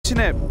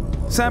mention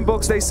it.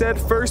 Sandbox, they said,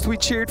 first we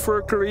cheered for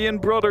our Korean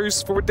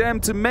brothers for them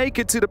to make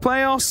it to the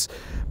playoffs.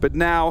 But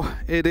now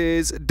it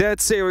is dead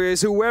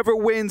serious. Whoever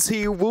wins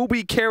here will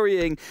be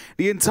carrying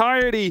the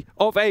entirety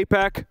of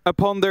APAC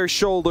upon their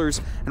shoulders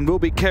and will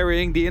be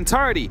carrying the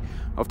entirety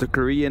of the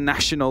Korean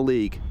National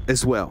League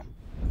as well.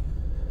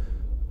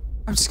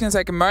 I'm just going to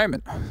take a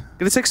moment.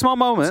 Gonna take a small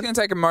moment? I'm just going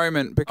to take a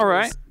moment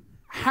because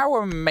how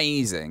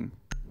amazing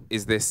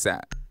is this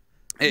set?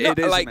 It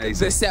is like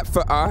amazing. The set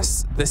for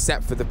us, the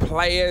set for the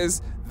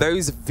players,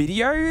 those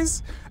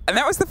videos. And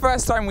that was the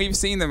first time we've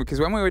seen them, because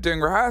when we were doing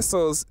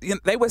rehearsals, you know,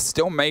 they were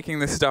still making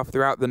this stuff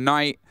throughout the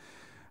night.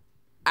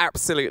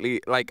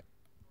 Absolutely, like,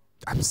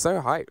 I'm so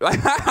hyped. Like,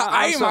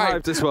 I'm so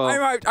hyped as well. I'm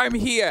hyped. I'm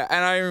here,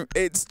 and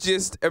it's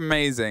just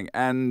amazing.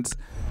 And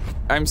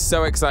I'm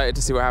so excited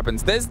to see what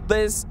happens. I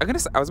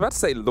was about to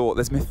say lore.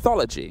 There's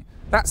mythology.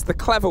 That's the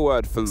clever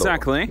word for lore.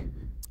 Exactly.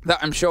 That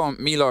I'm sure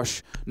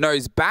Milos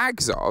knows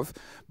bags of.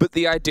 But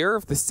the idea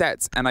of the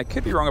sets, and I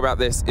could be wrong about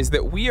this, is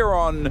that we are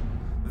on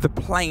the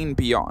plane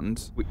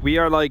beyond. We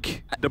are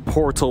like the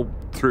portal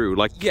through,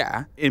 like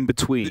in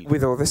between.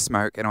 With all the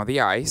smoke and all the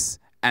ice.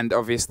 And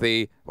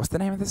obviously, what's the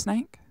name of the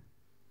snake?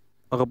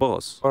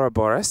 Ouroboros.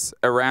 Ouroboros.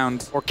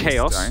 Around... Or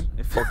Chaos.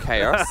 Or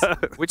Chaos.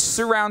 Which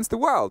surrounds the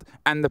world.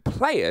 And the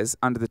players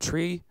under the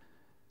tree,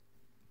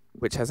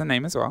 which has a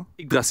name as well.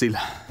 Yggdrasil.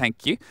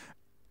 Thank you.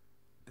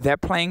 They're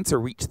playing to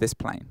reach this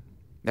plane.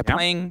 They're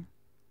playing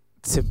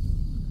to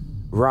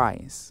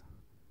rise.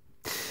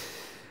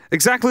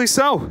 Exactly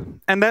so.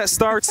 And that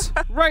starts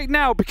right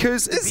now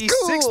because the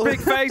sixth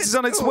big phase is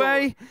on its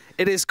way.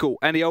 It is cool.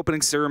 And the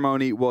opening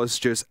ceremony was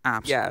just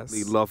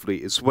absolutely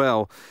lovely as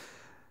well.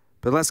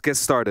 But let's get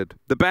started.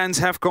 The bans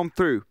have come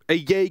through. A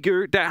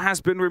Jaeger that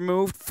has been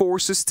removed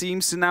forces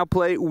teams to now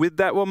play with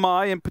that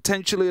Wamai and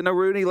potentially an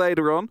Aruni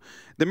later on.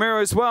 The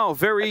Mirror as well,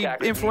 very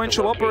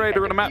influential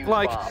operator on a map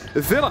like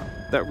Villa.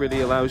 That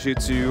really allows you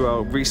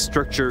to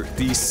restructure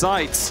these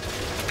sites.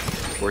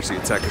 Of course, the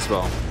attack as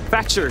well.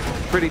 Thatcher,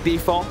 pretty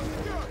default.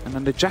 And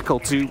then the Jackal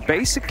to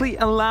basically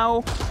allow,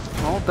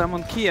 well,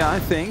 DAMWON Kia, I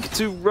think,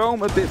 to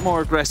roam a bit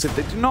more aggressive.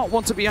 They do not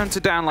want to be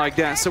hunted down like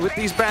that. So with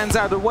these bans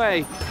out of the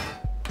way,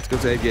 let's go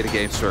to Aviator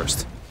Games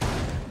first.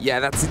 Yeah,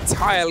 that's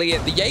entirely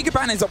it. The Jaeger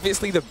ban is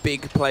obviously the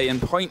big play and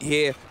point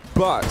here,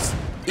 but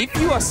if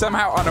you are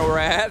somehow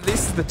unaware,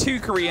 this is the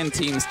two Korean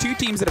teams, two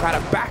teams that have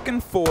had a back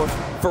and forth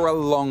for a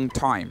long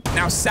time.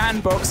 Now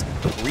Sandbox,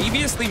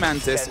 previously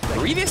Mantis,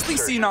 previously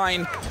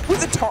C9, were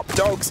the top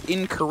dogs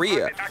in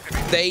Korea.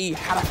 They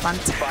had a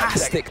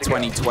fantastic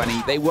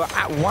 2020. They were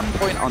at one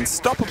point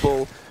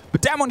unstoppable.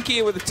 But DAMWON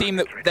Kia were the team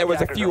that there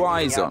was a few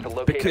eyes on,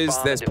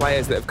 because there's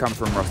players that have come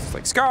from rosters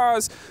like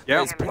Scars,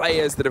 there's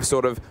players that have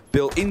sort of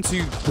built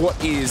into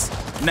what is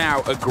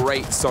now a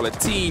great solid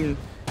team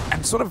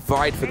and sort of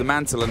vied for the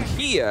mantle. And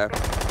here,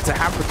 to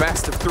have the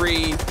best of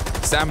three,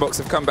 Sandbox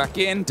have come back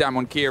in,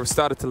 DAMWON Kia have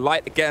started to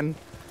light again.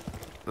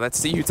 Let's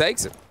see who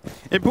takes it.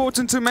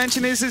 Important to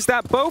mention is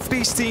that both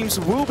these teams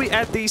will be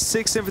at the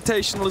 6th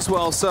Invitational as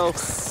well, so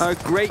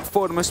great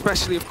for them,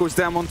 especially, of course,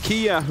 DAMWON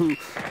Kia, who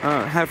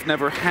have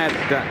never had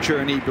that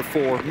journey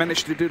before,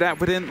 managed to do that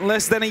within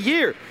less than a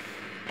year.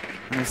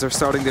 And as they're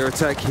starting their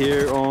attack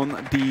here on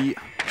the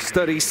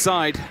study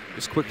side,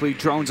 just quickly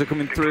drones are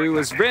coming through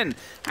as Rin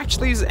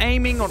actually is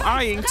aiming or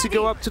eyeing to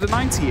go up to the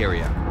 90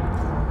 area.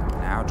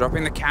 Now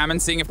dropping the cam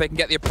and seeing if they can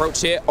get the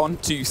approach here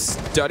onto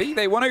Study.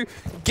 They want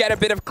to get a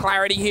bit of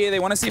clarity here. They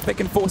want to see if they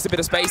can force a bit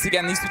of space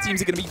again. These two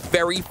teams are going to be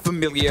very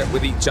familiar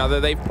with each other.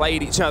 They've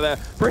played each other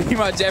pretty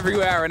much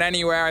everywhere and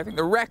anywhere. I think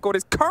the record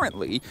is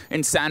currently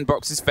in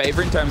Sandbox's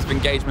favor in terms of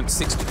engagement,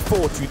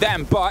 6-4 to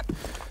them, but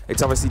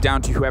it's obviously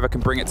down to whoever can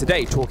bring it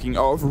today. Talking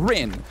of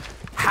Rin,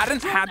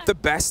 hadn't had the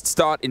best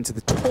start into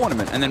the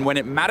tournament, and then when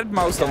it mattered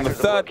most on the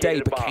third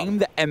day, became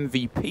the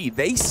MVP.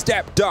 They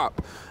stepped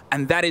up,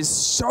 and that is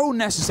so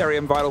necessary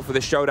and vital for the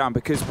showdown,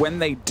 because when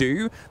they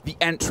do, the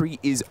entry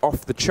is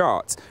off the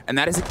charts, and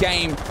that is a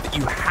game that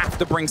you have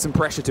to bring some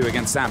pressure to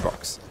against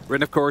Sandbox.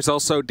 Rin, of course,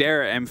 also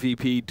their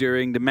MVP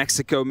during the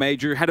Mexico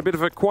Major. Had a bit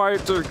of a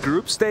quieter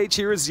group stage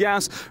here as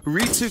Yas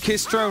retook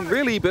his throne,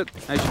 really, but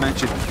as you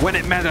mentioned, when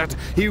it mattered,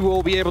 he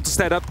will be able to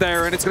stand up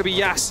there, and it's going to be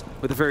Yas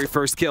with the very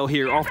first kill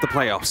here off the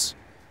playoffs.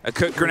 A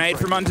cook grenade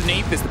from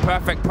underneath is the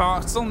perfect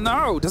parcel.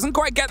 No, doesn't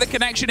quite get the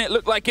connection it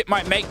looked like it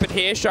might make, but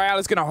here Shayal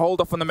is going to hold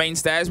off on the main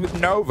stairs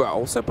with Nova,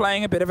 also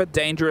playing a bit of a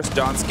dangerous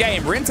dance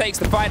game. Rin takes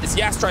the fight as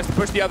Yas tries to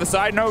push the other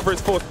side. Nova is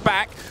forced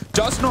back,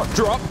 does not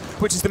drop,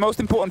 which is the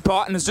most important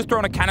part, and has just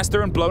thrown a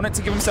canister and blown it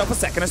to give himself a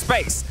second of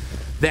space.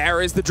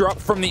 There is the drop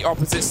from the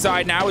opposite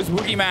side now as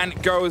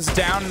Woogieman goes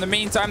down. In the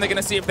meantime, they're going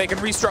to see if they can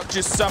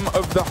restructure some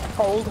of the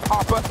hold.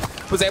 Harper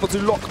was able to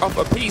lock up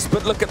a piece,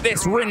 but look at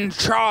this. Rin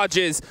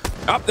charges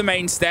up the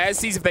main stairs,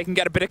 sees if they can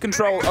get a bit of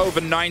control over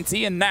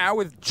 90, and now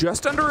with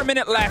just under a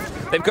minute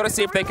left, they've got to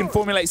see if they can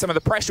formulate some of the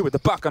pressure with the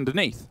buck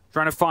underneath.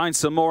 Trying to find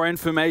some more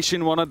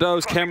information. One of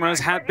those cameras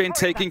had been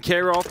taken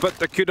care of, but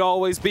there could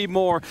always be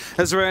more.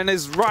 As Ren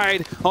is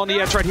right on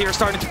the edge right here,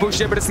 starting to push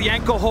it, but it's the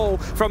ankle hole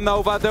from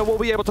Nova that will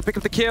be able to pick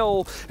up the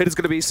kill. It is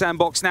going to be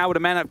Sandbox now with a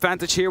man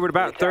advantage here with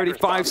about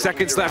 35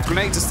 seconds left.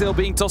 Grenades are still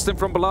being tossed in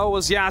from below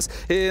as Yas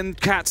and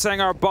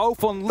Katsang are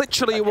both on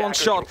literally one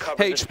shot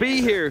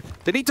HP here.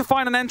 They need to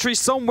find an entry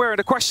somewhere.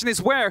 The question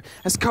is where?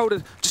 As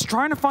Coded just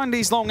trying to find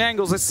these long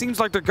angles. It seems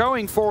like they're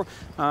going for,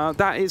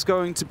 that is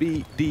going to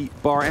be the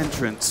bar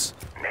entrance.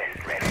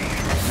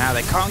 Now,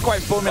 they can't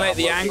quite formulate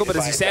the angle, but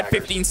as you said,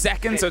 15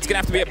 seconds, so it's going to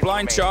have to be a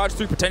blind charge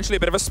through potentially a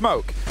bit of a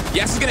smoke.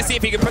 Yes, he's going to see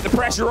if he can put the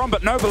pressure on,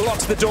 but Nova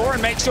locks the door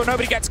and makes sure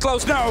nobody gets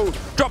close. No!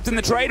 Dropped in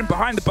the trade, and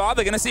behind the bar,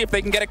 they're going to see if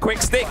they can get a quick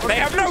stick. They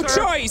have no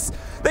choice!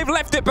 They've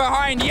left it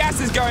behind.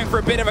 Yas is going for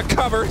a bit of a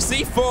cover.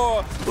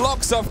 C4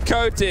 locks off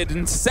Coated,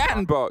 and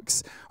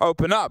Sandbox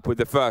open up with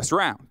the first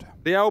round.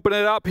 They open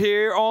it up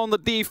here on the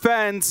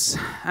defense,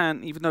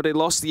 and even though they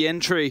lost the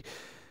entry,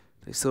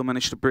 they still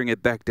managed to bring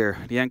it back there.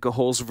 The ankle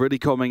hole's really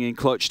coming in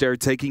clutch there,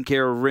 taking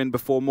care of Rin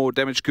before more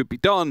damage could be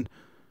done.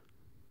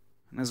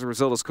 And as a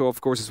result, a score,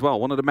 of course, as well.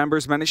 One of the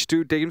members managed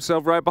to dig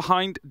himself right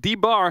behind the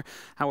bar.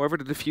 However,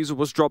 the diffuser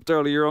was dropped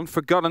earlier on,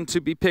 forgotten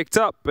to be picked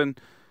up. And,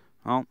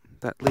 well,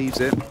 that leaves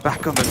it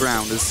back on the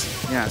ground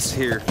as Yas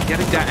here,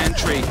 getting that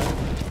entry.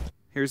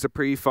 Here's the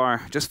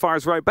pre-fire. Just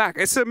fires right back.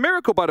 It's a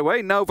miracle, by the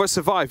way. Nova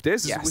survived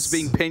this. Yes. It was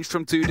being pinched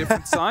from two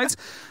different sides.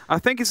 I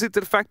think it's due to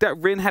the fact that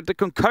Rin had the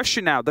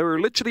concussion now. They were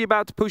literally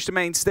about to push the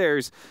main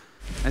stairs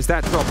as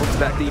that drop onto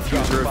that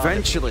diffuser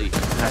eventually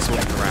has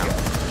went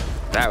around.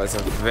 That was a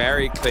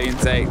very clean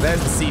take.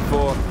 There's the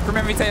C4 from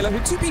Envy Taylor, who,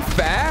 to be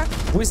fair,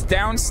 was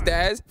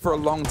downstairs for a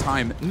long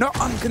time. Not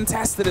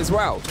uncontested as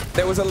well.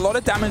 There was a lot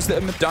of damage that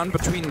had been done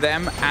between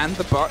them and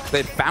the Buck.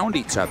 They'd found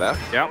each other.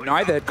 Yep.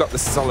 Neither had got the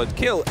solid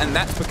kill, and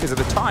that's because of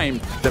the time,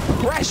 the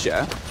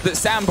pressure that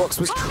Sandbox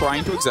was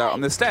trying to exert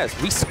on the stairs.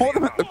 We saw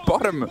them at the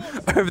bottom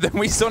of them.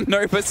 We saw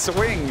Nova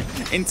swing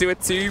into a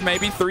 2,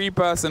 maybe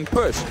 3-person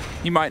push.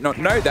 You might not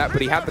know that,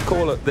 but he had the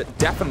call that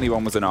definitely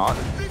one was an art.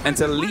 And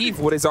to leave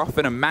what is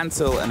often a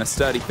mantle and a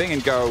sturdy thing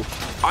and go,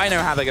 I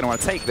know how they're going to want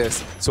to take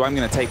this, so I'm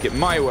going to take it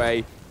my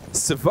way.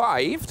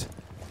 Survived,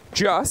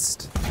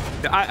 just.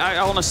 I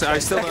honestly, I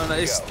still don't know.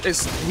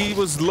 He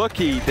was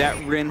lucky that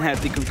Rin had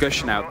the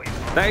concussion out.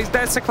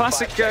 That's a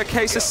classic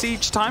case of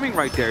siege timing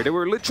right there. They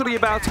were literally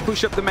about to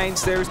push up the main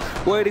stairs,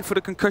 waiting for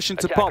the concussion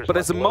to pop, but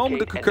as the moment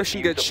the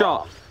concussion gets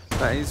shot,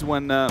 that is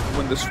when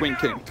the swing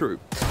came through.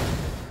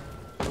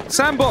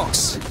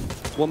 Sandbox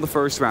won the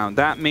first round.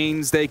 That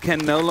means they can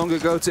no longer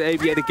go to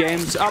Aviator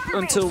Games up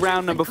until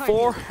round number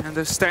 4, and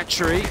the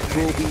statuary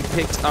will be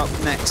picked up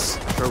next.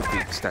 Trophy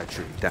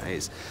statuary, that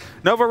is.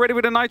 Nova ready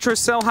with a Nitro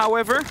Cell,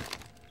 however.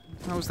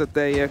 Knows that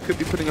they could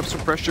be putting up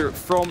some pressure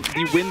from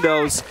the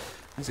windows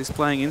as he's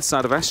playing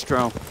inside of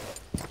Astro.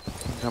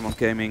 DWG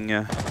Gaming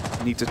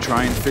need to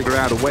try and figure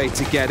out a way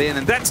to get in,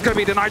 and that's going to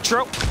be the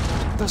Nitro.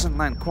 Doesn't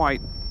land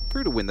quite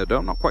through the window, though.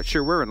 I'm not quite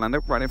sure where it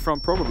landed. Right in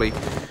front, probably.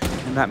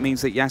 And that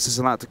means that Yas is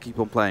allowed to keep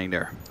on playing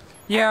there.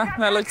 Yeah,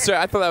 that looked straight.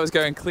 I thought that was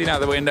going clean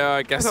out the window.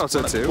 I guess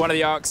one of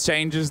the arcs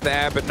changes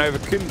there, but Nova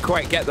couldn't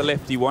quite get the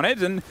lift he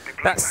wanted, and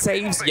that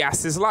saves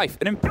Yas's life.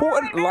 An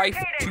important life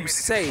to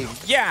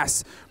save.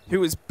 Yas,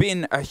 who has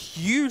been a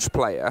huge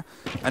player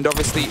and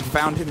obviously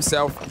found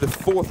himself the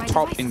 4th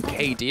top in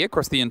KD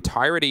across the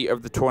entirety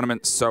of the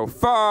tournament so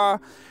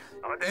far.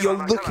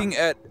 You're looking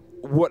at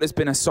what has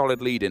been a solid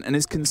lead-in, and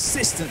his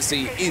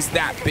consistency is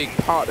that big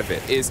part of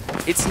it.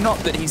 It's not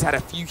that he's had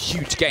a few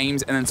huge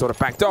games and then sort of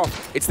backed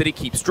off, it's that he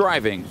keeps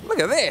driving. Look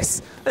at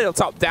this, little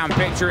top-down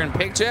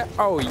picture-in-picture.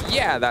 Oh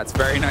yeah, that's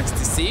very nice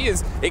to see,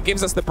 as it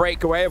gives us the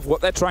breakaway of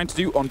what they're trying to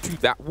do onto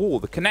that wall,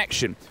 the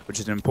connection,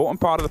 which is an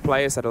important part of the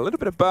players. Had a little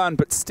bit of burn,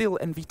 but still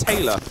Envy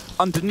Taylor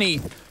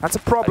underneath. That's a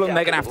problem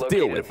they're going to have to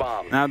deal with.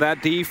 Now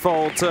that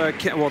default,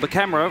 well, the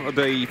camera,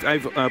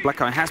 the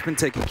Black Eye has been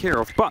taken care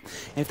of, but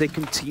if they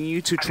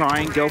continue to try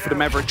and go for the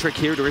Maverick trick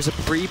here, there is a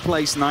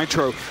pre-placed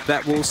Nitro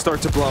that will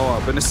start to blow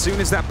up. And as soon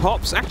as that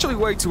pops, actually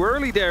way too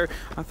early there,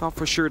 I thought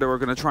for sure they were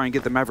going to try and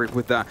get the Maverick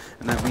with that.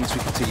 And that means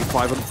we continue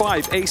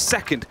 5-on-5. A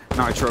second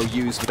Nitro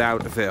used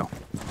without avail.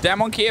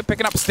 DWG here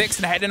picking up sticks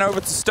and heading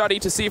over to study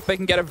to see if they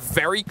can get a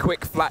very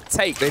quick flat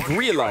take. They've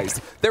realized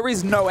there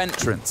is no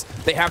entrance.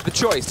 They have the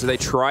choice. Do they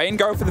try and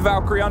go for the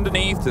Valkyrie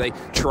underneath? Do they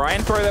try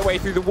and throw their way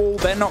through the wall?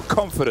 They're not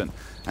confident.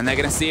 And they're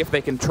going to see if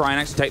they can try and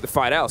actually take the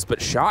fight else. But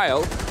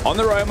Shyle, on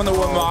the roam on the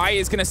Wamai,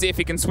 is going to see if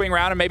he can swing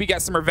around and maybe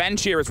get some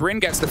revenge here as Rin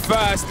gets the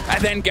first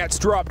and then gets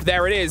dropped.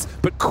 There it is.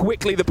 But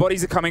quickly the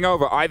bodies are coming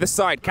over either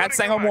side.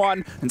 Katsang on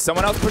one and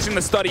someone else pushing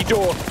the study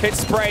door. It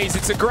sprays,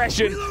 it's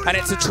aggression, and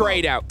it's a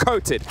trade out.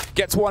 Coated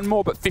gets one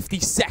more, but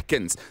 50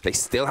 seconds. They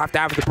still have to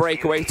have the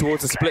breakaway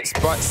towards a split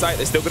site.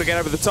 They're still going to get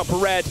over the top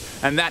of red,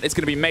 and that is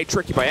going to be made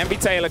tricky by Envy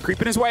Taylor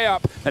creeping his way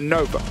up, and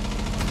Nova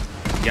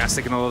Yes,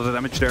 taking a lot of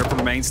damage there from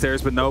the main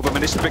stairs, but Nova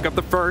managed to pick up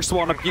the first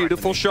one. A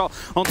beautiful shot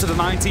onto the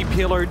 90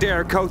 pillar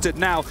there. Coated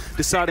now,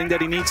 deciding that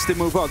he needs to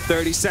move up.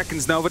 30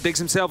 seconds. Nova digs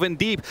himself in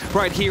deep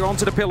right here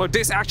onto the pillar.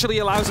 This actually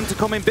allows him to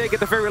come in big at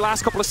the very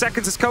last couple of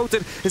seconds as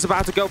Coated is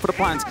about to go for the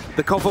plant.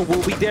 The cover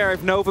will be there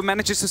if Nova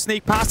manages to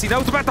sneak past. He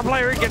knows about the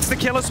player. He gets the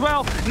kill as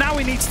well. Now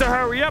he needs to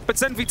hurry up.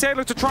 It's Envy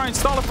Taylor to try and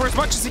stall it for as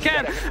much as he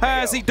can,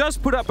 as he does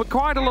put up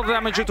quite a lot of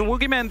damage to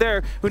Woogieman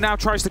there, who now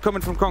tries to come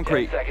in from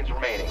concrete.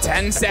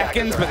 10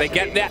 seconds, but they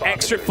get that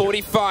extra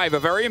 45. A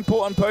very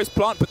important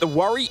post-plant, but the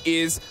worry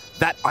is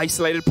that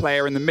isolated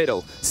player in the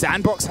middle.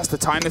 Sandbox has to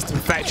time this to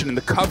perfection, and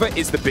the cover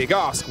is the big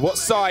ask. What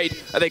side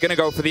are they going to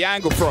go for the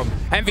angle from?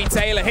 Envy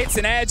Taylor hits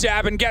an air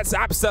jab and gets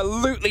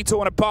absolutely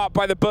torn apart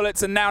by the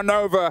bullets, and now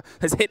Nova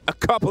has hit a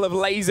couple of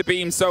laser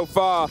beams so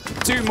far.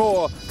 2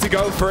 more to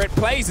go for it.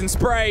 Plays and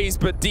sprays,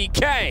 but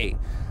DK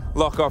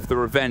lock off the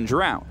revenge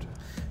round.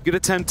 Good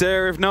attempt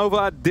there if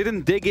Nova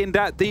didn't dig in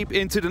that deep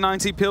into the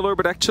 90 pillar,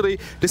 but actually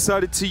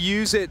decided to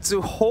use it to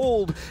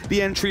hold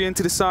the entry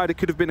into the side. It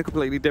could have been a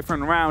completely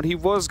different round. He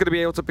was going to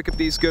be able to pick up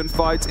these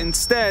gunfights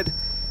instead.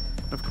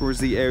 Of course,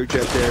 the air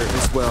jet there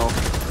as well.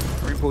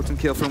 Very important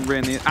kill from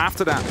Rin.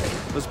 After that,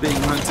 was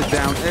being hunted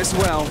down as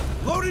well.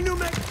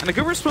 And a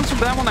good response from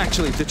DAMWON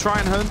actually to try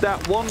and hunt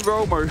that one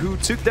roamer who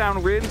took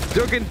down Rin,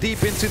 dug in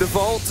deep into the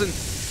vault, and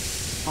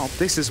oh,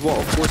 this is what,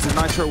 of course,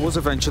 the Nitro was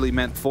eventually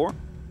meant for.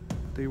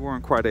 They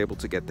weren't quite able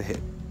to get the hit.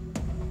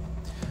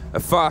 A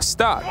fast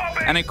start,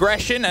 and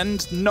aggression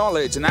and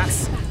knowledge, and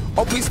that's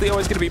obviously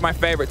always going to be my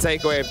favorite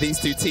takeaway of these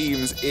two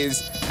teams,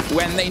 is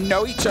when they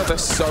know each other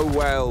so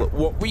well,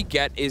 what we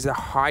get is the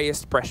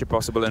highest pressure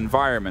possible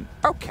environment.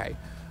 Okay,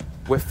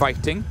 we're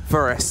fighting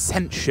for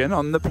ascension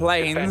on the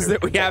plains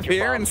that we have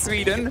here in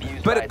Sweden,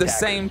 but at the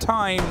same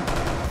time,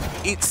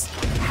 it's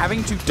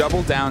having to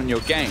double down your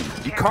game.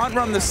 You can't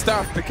run the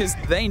stuff because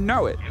they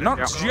know it. Not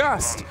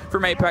just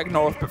from APAC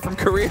North, but from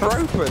Korea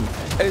Open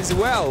as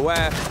well,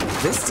 where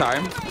this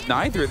time,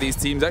 neither of these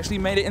teams actually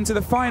made it into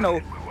the final.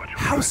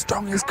 How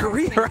strong is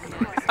Korea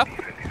right now?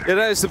 Yeah,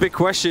 that is the big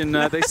question.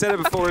 They said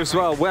it before as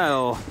well.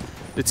 Well,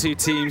 the two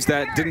teams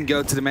that didn't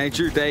go to the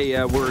major, they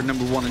were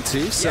number 1 and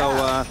 2.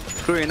 So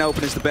Korean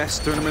Open is the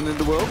best tournament in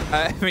the world.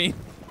 I mean,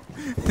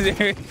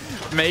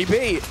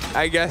 maybe.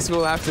 I guess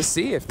we'll have to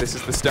see if this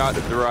is the start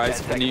of the rise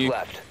of the new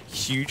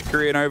huge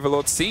Korean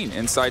Overlord scene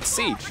inside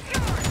Siege.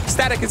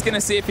 Static is going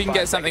to see if he can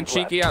get something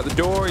cheeky out the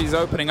door. He's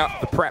opening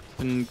up the prep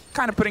and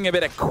kind of putting a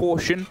bit of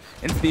caution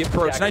into the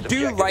approach. And I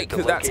do like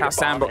that that's how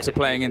Sandbox are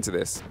playing into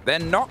this. They're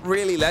not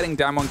really letting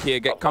DAMWON here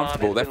get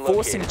comfortable. They're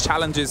forcing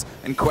challenges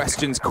and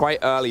questions quite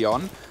early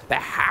on. They're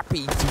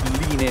happy to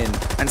lean in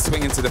and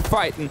swing into the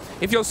fight. And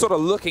if you're sort of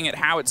looking at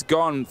how it's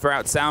gone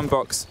throughout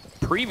Sandbox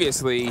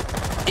previously,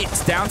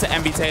 it's down to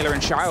Envy Taylor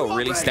and Shyle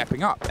really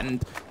stepping up,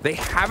 and they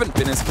haven't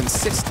been as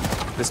consistent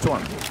this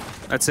tournament.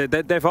 I'd say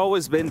that they've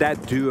always been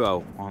that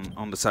duo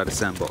on the side of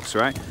Sandbox,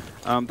 right?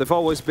 They've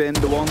always been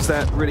the ones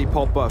that really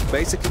pop up,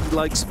 basically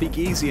like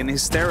Speakeasy and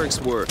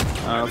Hysterics were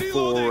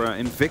for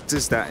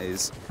Invictus, that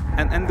is.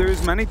 And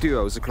there's many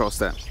duos across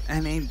that.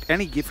 And in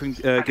any given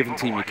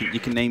team, you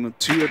can name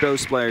 2 of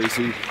those players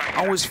who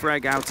always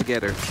frag out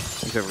together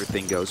if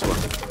everything goes well.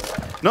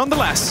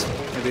 Nonetheless,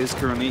 it is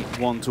currently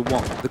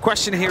 1-1. The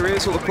question here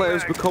is, will the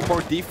players become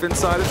more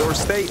defense-sided or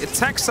stay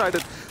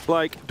attack-sided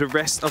like the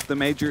rest of the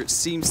major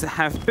seems to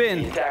have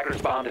been?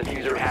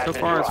 So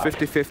far, it's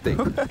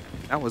 50-50.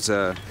 That was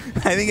a...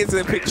 I think it's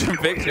a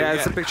picture-in-picture. Yeah,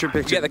 it's a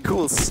picture-in-picture. Yeah, the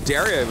cool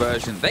stereo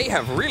version. They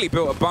have really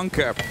built a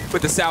bunker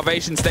with the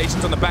salvation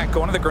stations on the back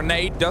corner. The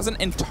grenade doesn't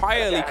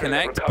entirely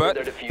connect,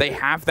 but they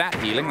have that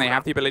healing. They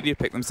have the ability to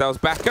pick themselves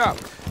back up.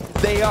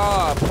 They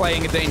are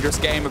playing a dangerous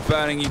game of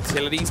burning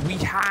utilities. We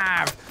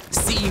have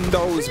seen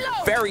those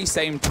very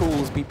same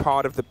tools be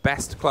part of the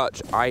best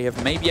clutch I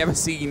have maybe ever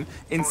seen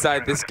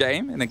inside this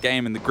game, in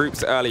the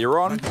groups earlier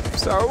on.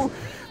 So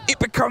it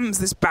becomes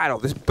this battle,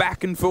 this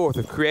back and forth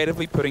of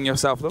creatively putting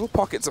yourself little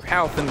pockets of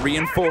health and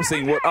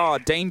reinforcing what are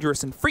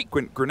dangerous and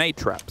frequent grenade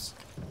traps.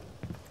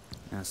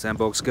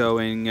 Sandbox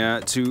going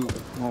to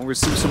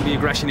receive some of the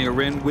aggression here.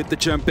 Rin with the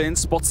jump in,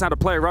 spots out a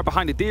player right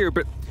behind the deer,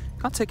 but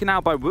got taken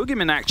out by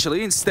Woogieman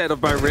actually instead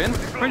of by Rin.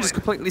 Rin just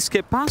completely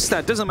skipped past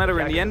that. Doesn't matter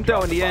in the end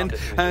though. In the end,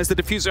 as the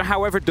diffuser,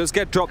 however, does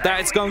get dropped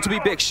out, it's going to be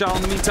Big Shell.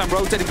 In the meantime,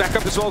 rotating back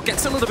up as well,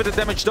 gets a little bit of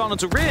damage done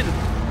onto Rin.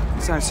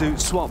 Decides to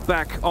swap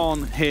back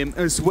on him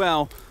as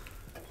well.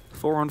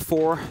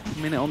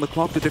 4-on-4, minute on the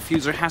clock. The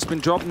diffuser has been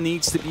dropped,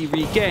 needs to be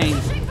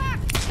regained.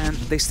 And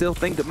they still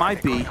think there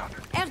might be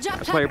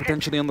a player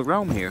potentially on the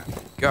roam here.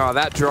 God,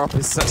 that drop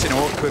is such an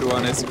awkward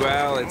one as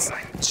well. It's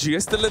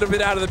just a little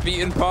bit out of the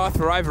beaten path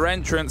for either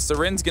entrance. So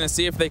Rin's going to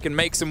see if they can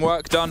make some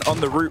work done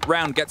on the route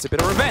round. Gets a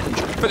bit of revenge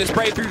for the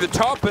spray through the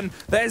top, and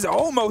there's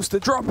almost a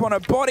drop on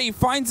a body.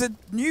 Finds a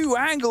new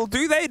angle.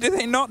 Do they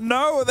not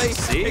know? Are they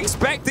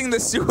expecting the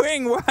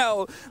swing?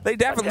 Well, they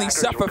definitely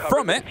suffer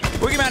from it.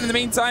 Woogieman in the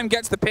meantime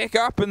gets the pick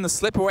up, and the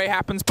slip away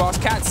happens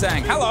past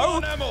Katsang.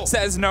 Hello,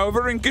 says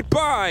Nova, and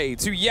goodbye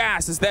to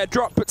Yas as their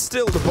drop, but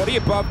still the body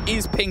above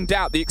is pinged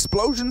out. The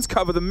explosions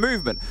cover of the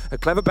movement. A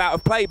clever bout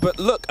of play, but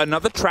look,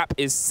 another trap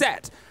is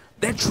set.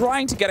 They're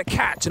trying to get a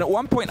catch, and at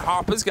one point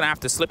Harper's going to have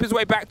to slip his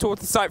way back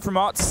towards the site from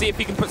Art to see if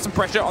he can put some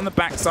pressure on the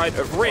backside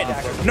of Rin.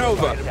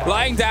 Nova,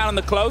 lying down on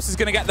the close, is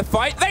going to get the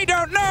fight. They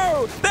don't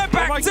know! They're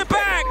back to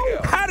back!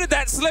 How did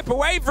that slip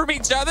away from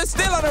each other?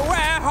 Still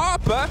unaware,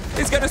 Harper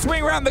is going to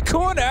swing around the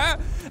corner,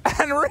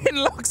 and Rin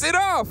locks it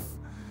off.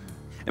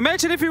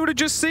 Imagine if he would have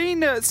just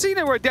seen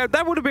it right there.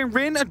 That would have been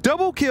Rin. A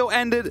double kill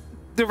ended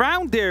the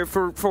round there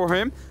for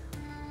him.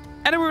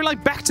 And they were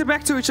like back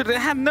to each other. They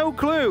had no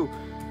clue.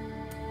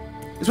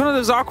 It's one of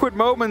those awkward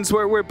moments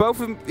where both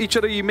of each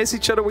other, you miss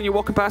each other when you're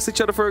walking past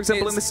each other, for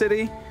example, in the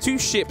city. Two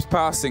ships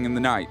passing in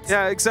the night.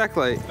 Yeah,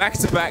 exactly. Back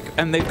to back,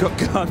 and they've got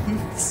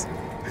guns.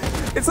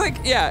 It's like,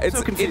 yeah, it's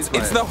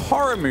the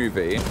horror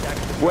movie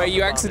where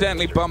you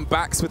accidentally bump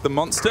backs with the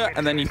monster,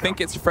 and then you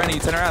think it's your friend,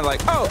 and you turn around like,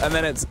 oh, and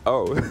then it's,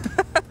 oh.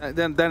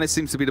 then it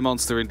seems to be the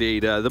monster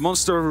indeed. The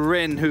monster of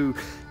Rin, who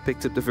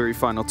picked up the very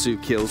final 2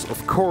 kills,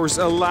 of course,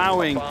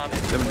 allowing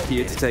them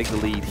here to take the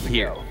lead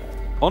here.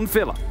 On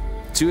Villa.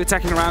 2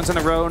 attacking rounds in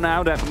a row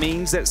now. That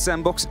means that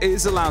Sandbox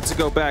is allowed to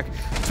go back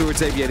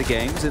towards Aviator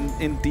Games, and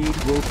indeed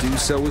will do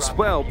so as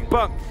well.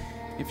 But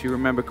if you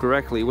remember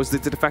correctly, it was due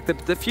to the fact that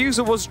the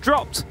diffuser was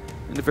dropped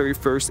in the very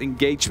first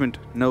engagement.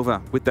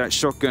 Nova with that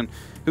shotgun,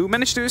 who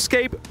managed to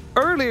escape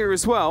earlier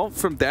as well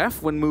from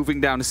death when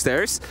moving down the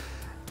stairs.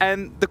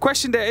 And the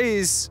question there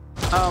is,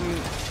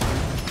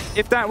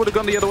 if that would have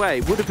gone the other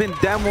way, would have been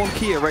DAMWON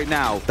Kia right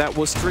now. That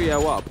was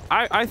 3-0 up.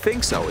 I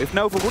think so. If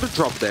Nova would have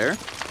dropped there,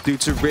 due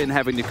to Rin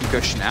having the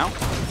concussion out,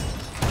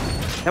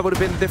 that would have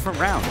been a different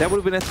round. That would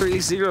have been a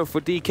 3-0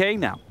 for DK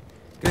now.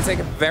 Going to take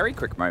a very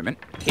quick moment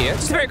here.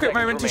 Just a very quick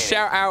moment to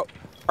shout out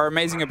our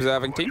amazing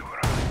observing team.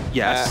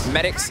 Yes.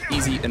 Medics,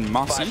 Easy, and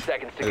Mossy.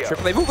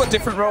 They've all got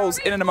different roles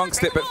in and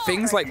amongst it, but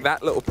things like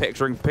that little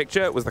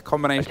picture was the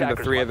combination of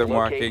the 3 of them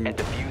working, and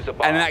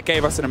that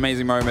gave us an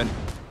amazing moment.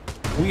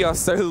 We are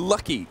so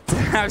lucky to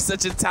have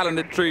such a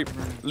talented troop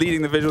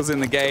leading the visuals in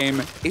the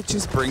game. It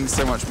just brings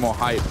so much more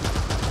hype.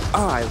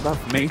 Oh, I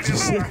love Major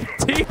Ship.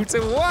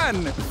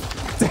 2-1.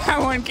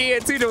 DWG Kia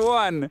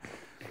 2-1.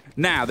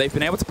 Now, they've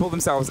been able to pull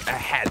themselves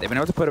ahead. They've been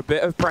able to put a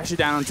bit of pressure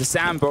down onto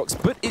Sandbox,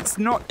 but it's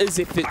not as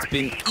if it's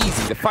been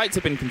easy. The fights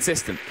have been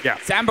consistent. Yeah.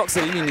 Sandbox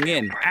are leaning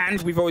in, and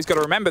we've always got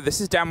to remember,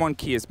 this is DWG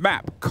Kia's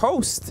map.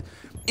 Coast,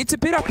 it's a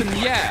bit up in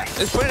the air.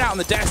 Let's put it out on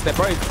the desk. They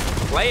both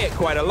play it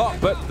quite a lot,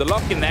 but the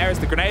lock in there is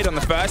the grenade on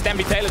the first.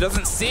 MB Taylor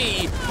doesn't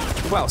see,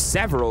 well,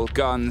 several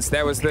guns.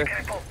 There was the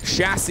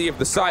chassis of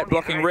the site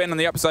blocking Rin on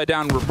the upside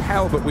down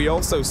rappel, but we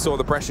also saw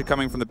the pressure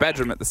coming from the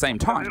bedroom at the same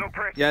time.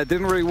 Yeah,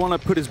 didn't really want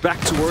to put his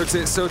back towards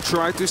it, so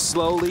tried to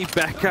slowly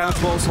back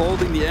out whilst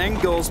holding the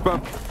angles,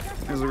 but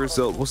as a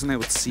result, wasn't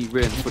able to see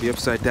Rin for the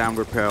upside down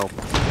rappel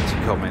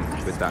to come in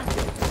with that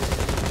kill.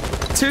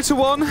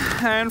 2-1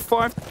 and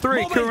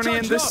 5-3 currently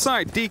in this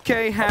side.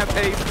 DK have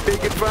a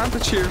big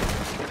advantage here.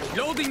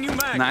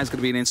 And that is going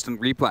to be an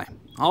instant replay.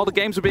 All the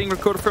games are being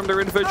recorded from their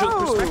individual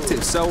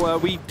perspectives, so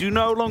we do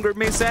no longer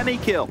miss any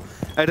kill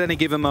at any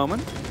given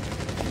moment.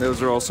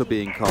 Those are also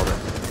being called in.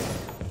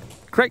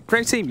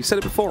 Great team. You said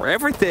it before.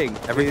 Everything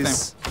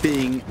is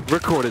being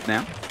recorded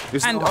now.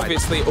 And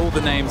obviously all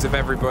the names of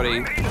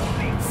everybody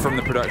from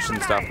the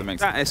production staff that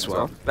makes that as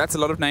well. So that's a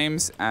lot of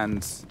names,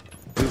 and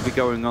we'll be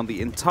going on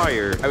the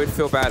entire... I would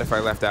feel bad if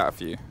I left out a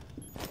few.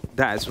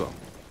 That as well.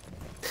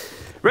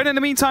 Ren, in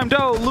the meantime,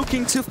 though,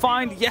 looking to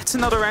find yet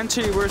another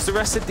entry, whereas the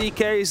rest of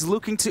DK is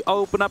looking to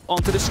open up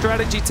onto the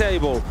strategy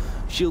table.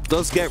 Shield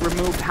does get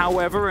removed,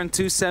 however, and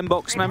 2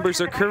 Sandbox members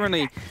are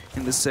currently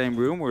in the same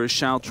room, whereas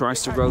Shao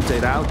tries to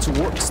rotate out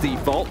towards the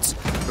vault,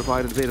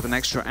 provided a bit of an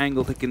extra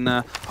angle they can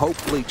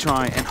hopefully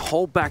try and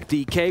hold back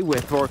DK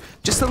with for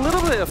just a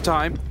little bit of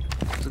time.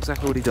 That's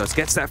exactly what he does.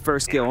 Gets that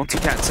first kill onto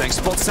Katsang.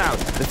 Spots out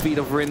the feet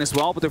of Rin as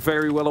well, but they're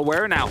very well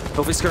aware now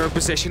of his current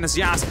position as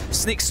Yas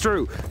sneaks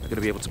through. They're going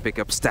to be able to pick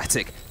up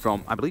Static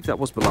from, I believe that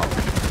was below.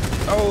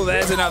 Oh,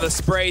 there's another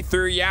spray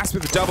through. Yas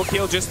with the double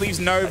kill just leaves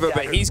Nova,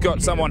 but he's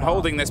got someone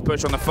holding this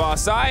push on the far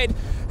side.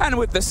 And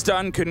with the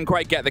stun, couldn't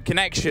quite get the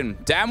connection.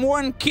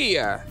 DWG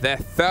Kia, their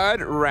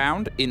 3rd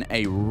round in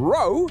a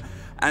row.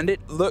 And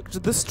it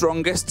looked the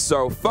strongest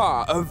so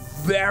far. A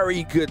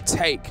very good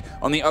take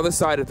on the other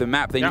side of the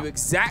map. They knew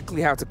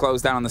exactly how to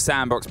close down on the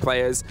Sandbox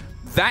players.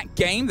 That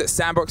game that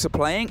Sandbox are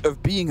playing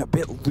of being a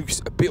bit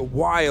loose, a bit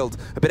wild,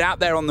 a bit out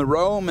there on the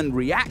roam and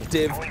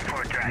reactive,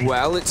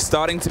 well, it's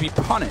starting to be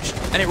punished.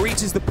 And it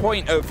reaches the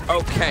point of,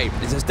 okay,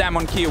 is this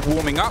DWG Kia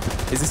warming up?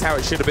 Is this how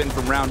it should have been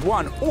from round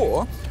 1?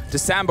 Or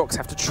does Sandbox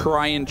have to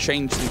try and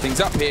change some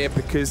things up here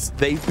because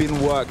they've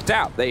been worked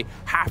out? They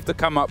have to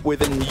come up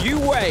with a new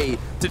way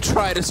to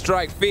try to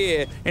strike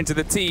fear into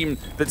the team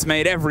that's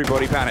made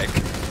everybody panic.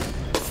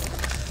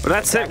 But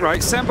that's it,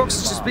 right? Sandbox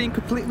is just being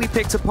completely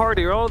picked apart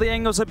here. All the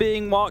angles are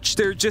being watched.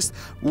 They're just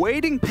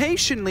waiting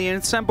patiently,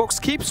 and Sandbox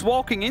keeps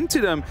walking into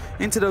them,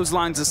 into those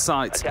lines of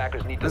sight.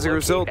 As a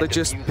result, they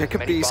just pick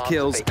up these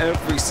kills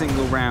every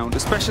single round,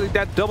 especially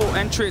that double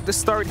entry at the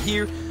start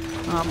here.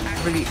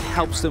 Really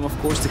helps them, of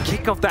course, to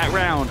kick off that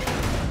round.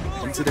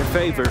 into their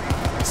favor.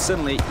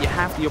 Suddenly, you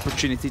have the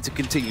opportunity to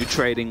continue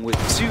trading with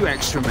 2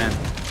 extra men.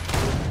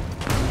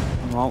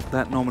 Well,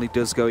 that normally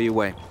does go your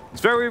way.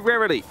 It's very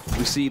rarely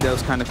we see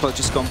those kind of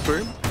clutches come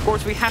through. Of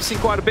course, we have seen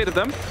quite a bit of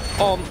them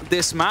on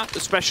this map,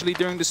 especially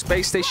during the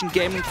Space Station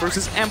Gaming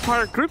versus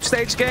Empire group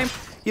stage game.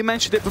 You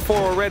mentioned it before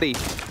already,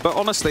 but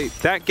honestly,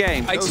 that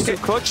game, those 2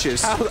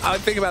 clutches... I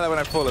think about that when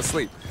I fall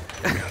asleep.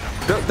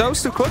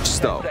 Those 2 clutches,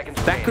 though,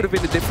 that could have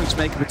been the difference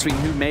maker between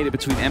who made it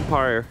between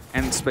Empire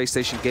and Space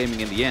Station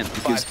Gaming in the end,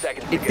 because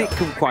it did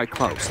come quite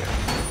close.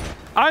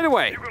 Either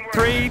way,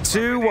 3,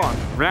 2,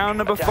 1. Round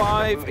number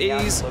 5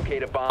 is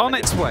on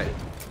its way.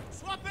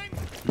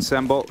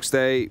 Sandbox,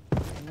 they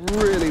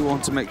really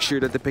want to make sure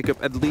that they pick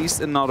up at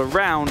least another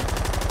round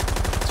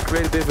to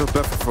create a bit of a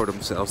buffer for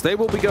themselves. They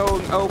will be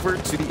going over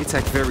to the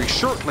attack very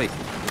shortly.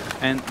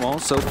 And, well,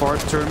 so far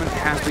the tournament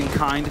has been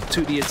kind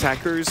to the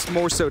attackers,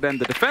 more so than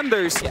the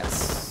defenders.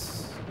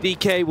 Yes.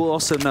 DK will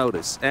also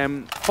notice.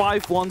 5-1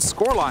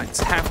 scorelines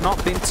have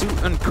not been too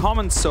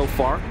uncommon so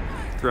far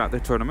throughout the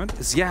tournament.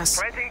 As Yes,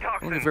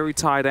 on a very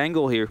tight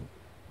angle here.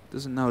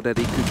 Doesn't know that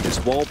he could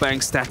just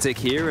wallbang static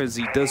here as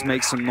he does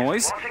make some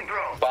noise.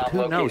 But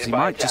who knows, he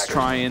might just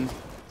try and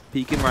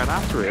peek in right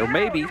after it. Or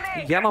maybe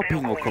a yellow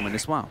ping will come in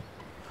as well.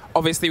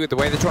 Obviously, with the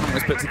way the tournament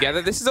was put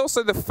together, this is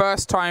also the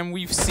first time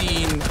we've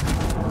seen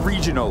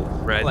regional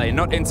play,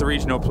 not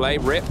inter-regional play.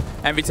 Rip.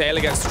 Envy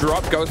Taylor gets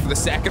dropped, goes for the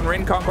second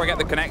ring, can't quite get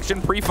the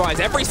connection, pre-fires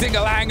every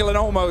single angle and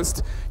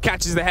almost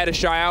catches the head of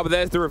Shayal, but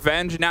there's the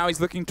revenge. Now he's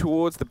looking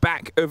towards the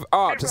back of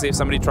Art to see if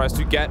somebody tries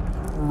to get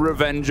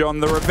revenge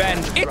on the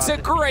revenge. It's a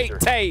great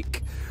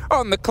take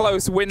on the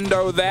close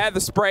window there,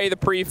 the spray, the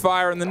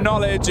pre-fire, and the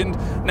knowledge, and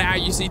now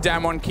you see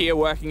DAMWON Kia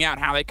working out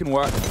how they can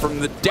work from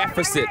the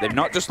deficit. They've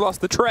not just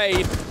lost the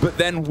trade, but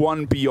then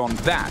won beyond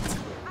that.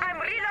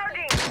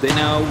 They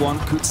know one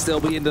could still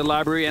be in the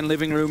library and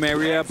living room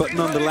area, but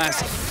nonetheless,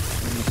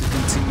 they need to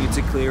continue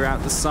to clear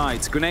out the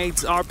sites.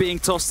 Grenades are being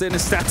tossed in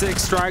as static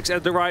strikes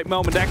at the right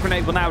moment. That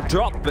grenade will now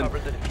drop and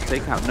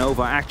take out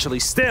Nova, actually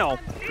still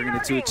bringing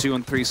it to a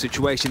 2-on-3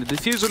 situation. The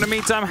diffuser in the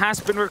meantime has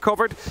been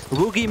recovered.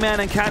 Woogieman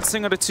and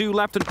Katsing are the 2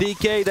 left on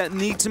DK that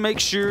need to make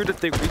sure that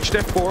they reach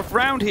their 4th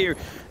round here.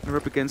 They're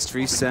up against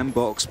 3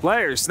 Sandbox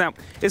players. Now,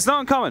 it's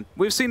not uncommon.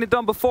 We've seen it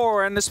done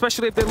before, and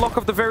especially if they lock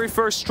off the very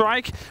first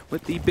strike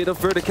with the bit of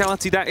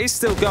verticality that is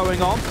still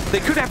going on, they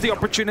could have the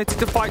opportunity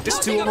to fight this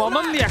 2-on-1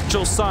 on the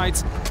actual side.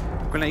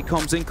 Grenade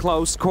comes in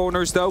close.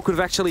 Corners, though, could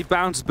have actually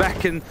bounced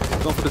back and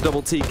gone for the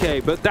double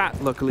TK, but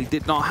that luckily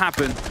did not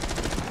happen.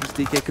 As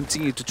DK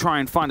continued to try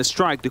and find a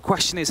strike, the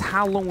question is,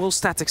 how long will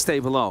Static stay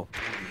below?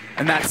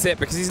 And that's it,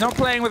 because he's not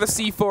playing with a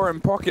C4 in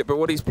pocket, but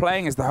what he's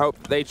playing is the hope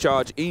that they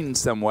charge in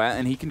somewhere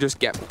and he can just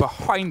get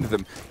behind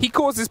them. He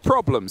causes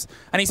problems,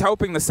 and he's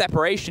hoping the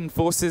separation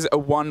forces a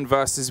 1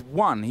 versus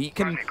 1. He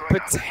can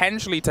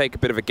potentially take a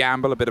bit of a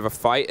gamble, a bit of a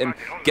fight, and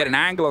get an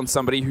angle on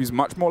somebody who's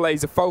much more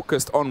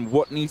laser-focused on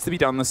what needs to be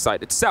done on the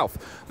site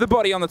itself. The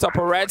body on the top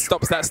of red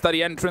stops that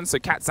study entrance, so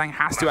Katsang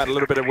has to add a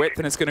little bit of width,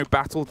 and it's going to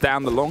battle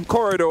down the long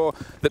corridor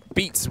that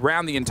beats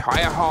around the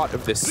entire heart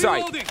of this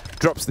site.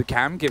 Drops the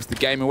cam, gives the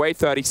game away.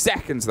 30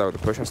 seconds, though. The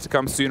push has to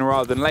come sooner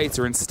rather than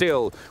later, and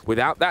still,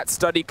 without that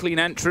study clean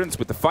entrance,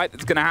 with the fight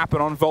that's going to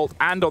happen on Vault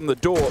and on the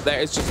door, there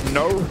is just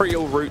no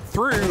real route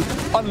through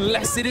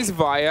unless it is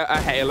via a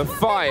hail of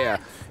fire.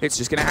 It's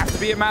just going to have to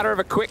be a matter of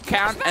a quick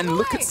count, and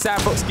look at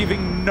Sandbox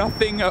giving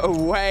nothing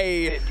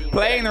away.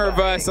 Playing the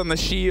reverse on the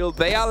shield.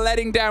 They are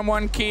letting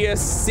DAMWON Kia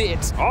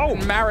sit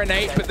and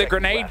marinate, but the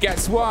grenade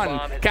gets one.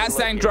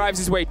 Katsang drives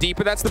his way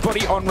deeper. That's the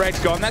body on red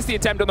gone. That's the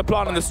attempt on the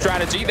plan and the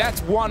strategy.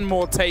 That's one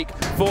more take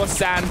for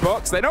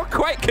Sandbox. They're not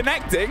quite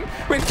connecting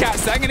with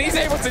Katsang, and he's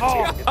able to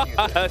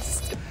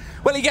just...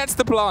 Well, he gets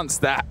the plants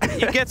that.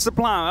 He gets the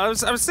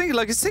plant. I was thinking,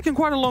 like, it's taking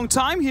quite a long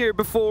time here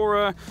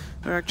before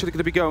they're actually going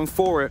to be going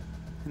for it.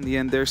 In the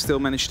end, they still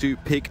managed to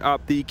pick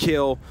up the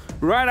kill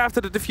right after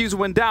the diffuser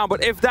went down.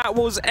 But if that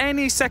was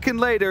any second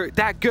later,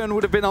 that gun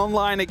would have been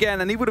online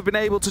again, and he would have been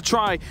able to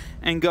try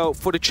and go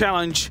for the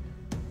challenge.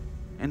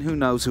 And who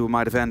knows who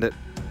might have ended.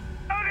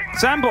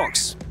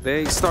 Sandbox,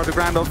 they started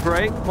round off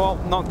great. Well,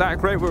 not that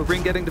great. We were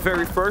ring getting the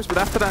very first, but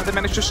after that, they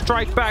managed to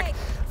strike back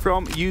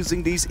from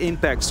using these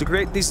impacts to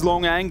create these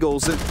long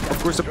angles. And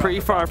of course, a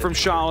pre-fire from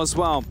Shal as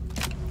well.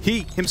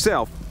 He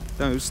himself,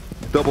 those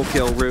double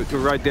kill route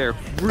right there,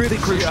 really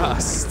crucial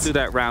to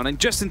that round. And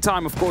just in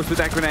time, of course, with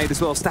that grenade as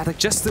well. Static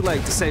just too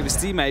late to save his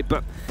teammate,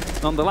 but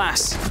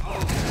nonetheless,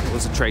 there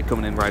was a trade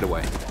coming in right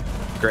away.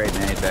 Great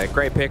nade there,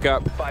 great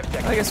pickup.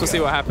 I guess we'll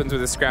see what happens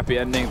with the scrappy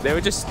ending. They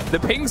were just, the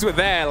pings were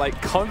there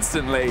like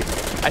constantly.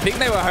 I think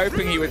they were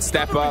hoping he would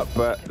step up,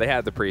 but they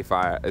had the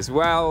pre-fire as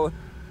well.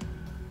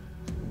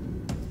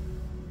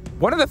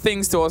 One of the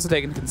things to also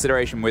take into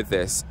consideration with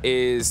this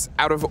is,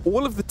 out of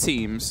all of the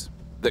teams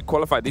that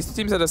qualified, these two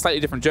teams had a slightly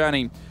different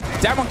journey.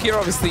 DWG Kia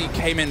obviously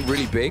came in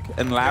really big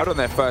and loud on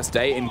their first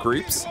day in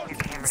groups.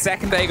 The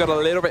second day got a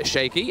little bit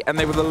shaky, and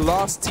they were the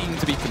last team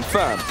to be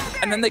confirmed.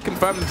 And then they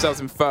confirmed themselves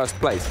in first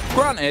place.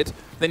 Granted,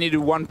 they needed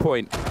 1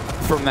 point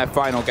from their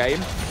final game,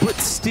 but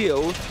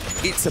still,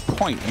 it's a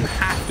point. You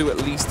have to at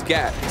least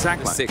get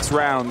the 6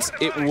 rounds.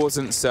 It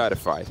wasn't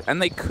certified.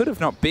 And they could have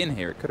not been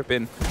here. It could have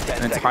been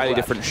an entirely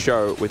different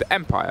show with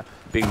Empire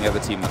being the other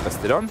team that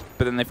listed on,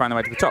 but then they find their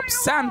way to the top.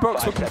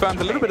 Sandbox were confirmed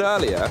a little bit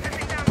earlier,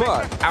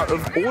 but out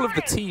of all of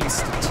the teams,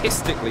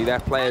 statistically, their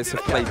players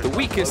have played the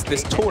weakest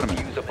this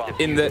tournament,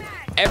 in that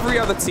every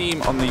other team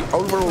on the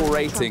overall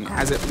rating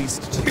has at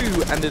least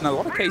 2, and in a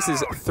lot of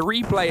cases,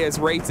 3 players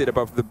rated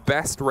above the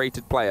best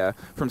rated player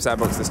from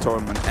Sandbox this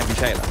tournament, SBXG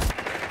Taylor.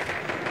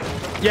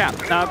 Yeah,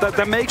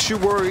 that makes you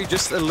worry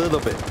just a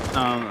little bit.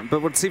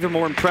 But what's even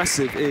more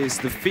impressive is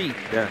the feat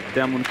that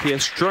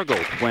DWG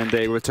struggled when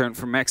they returned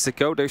from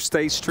Mexico. Their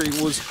stage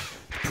 3 was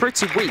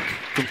pretty weak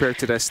compared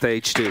to their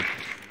stage 2.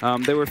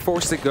 They were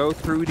forced to go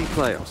through the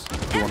playoffs.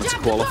 They wanted to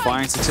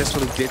qualify and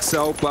successfully did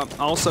so, but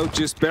also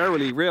just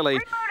barely, really,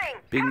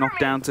 being knocked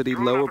down to the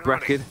lower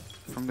bracket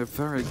from the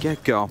very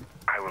get-go.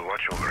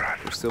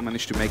 They still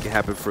managed to make it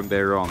happen from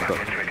there on, but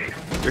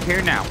they're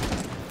here now.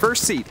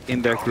 First seed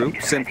in their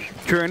groups and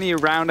currently a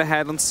round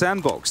ahead on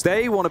Sandbox.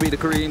 They want to be the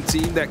Korean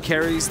team that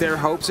carries their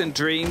hopes and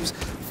dreams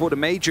for the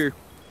major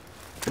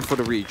and for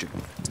the region.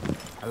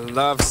 I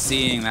love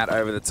seeing that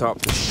over the top.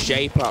 The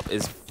shape up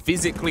is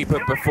physically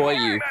put before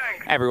you,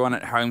 everyone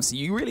at home, so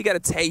you really get a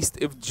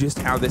taste of just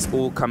how this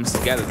all comes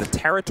together. The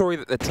territory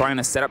that they're trying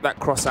to set up that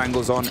cross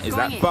angles on is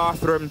that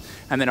bathroom,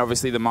 and then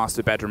obviously the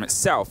master bedroom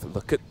itself.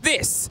 Look at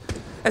this.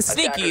 As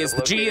sneaky as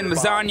the G and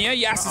Lasagna,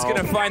 Yas is going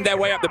to find their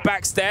way up the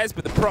back stairs,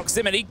 but the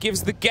proximity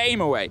gives the game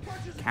away.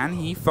 Can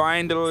he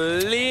find a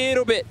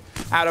little bit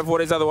out of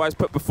what is otherwise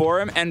put before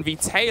him?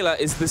 SBXG Taylor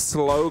is the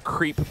slow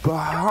creep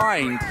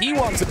behind. He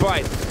wants a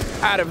bite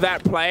out of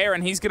that player,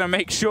 and he's going to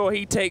make sure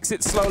he takes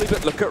it slowly.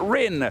 But look at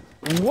Rin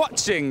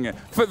watching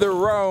for the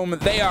roam.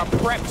 They are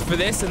prepped for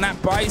this, and that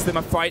buys them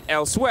a fight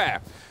elsewhere.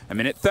 A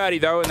minute 30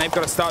 though, and they've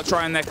got to start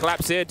trying their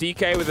collapse here.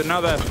 DK with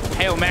another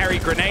Hail Mary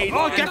grenade.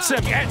 Oh, gets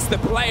him! Gets the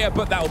player,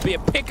 but that will be a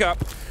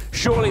pickup.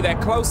 Surely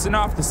they're close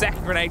enough. The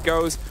second grenade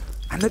goes,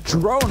 and the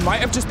drone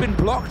might have just been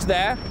blocked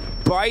there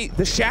by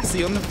the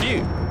chassis on the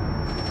view.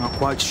 Not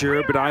quite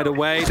sure, but either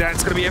way,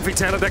 that's going to be SBXG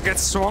Taylor that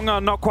gets swung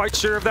on. Not quite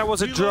sure if that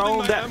was a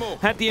drone that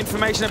had the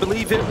information. I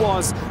believe it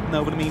was.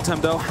 No, in the meantime,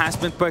 though, has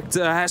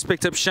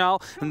picked up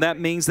Shal, and that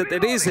means that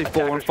it is a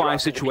 4-on-5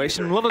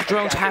 situation. A lot of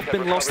drones have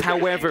been lost,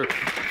 however.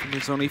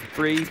 There's only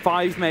 3,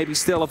 5 maybe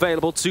still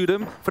available to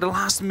them for the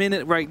last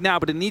minute right now,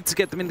 but they need to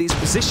get them in these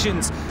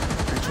positions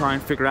and try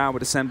and figure out where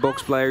the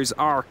Sandbox players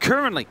are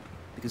currently.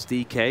 Because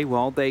DK,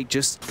 well, they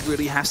just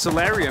really have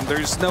Solarium.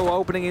 There's no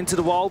opening into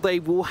the wall.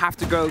 They will have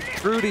to go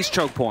through these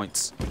choke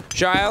points.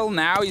 Shile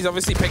now, he's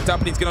obviously picked up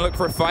and he's going to look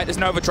for a fight as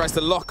Nova tries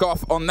to lock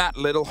off on that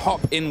little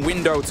hop-in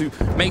window to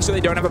make sure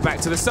they don't have a back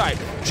to the side.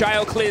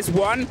 Shile clears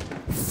one,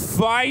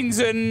 finds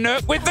a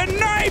nook with the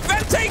knife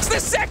and takes the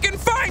second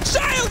fight.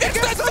 Shile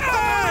gets the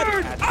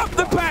third! Up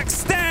the back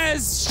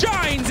stairs,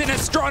 shines in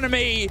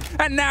astronomy,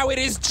 and now it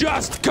is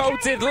just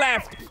coated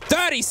left.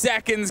 30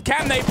 seconds,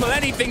 can they pull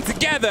anything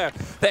together?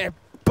 They're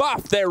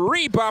buffed, they're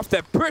rebuffed,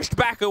 they're pushed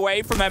back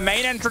away from their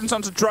main entrance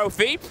onto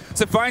Trophy.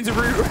 So finds a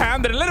root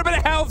round and a little bit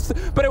of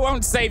health, but it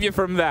won't save you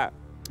from that.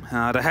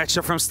 The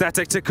headshot from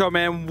Static to come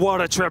in. What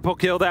a triple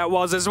kill that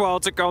was as well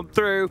to come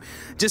through.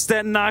 Just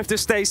that knife to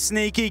stay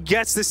sneaky.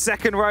 Gets the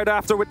second right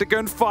after with the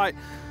gunfight.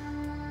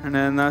 And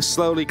then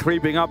slowly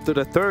creeping up to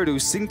the third, who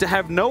seemed to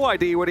have no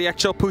idea where the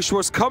actual push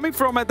was coming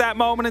from at that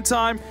moment in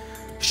time.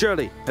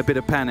 Surely a bit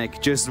of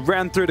panic just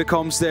ran through the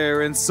comms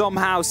there, and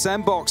somehow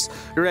Sandbox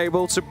are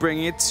able to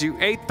bring it to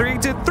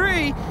 8-3 to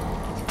 3.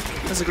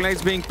 As the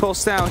grenade's being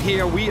pulsed out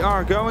here, we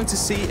are going to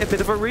see a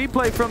bit of a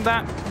replay from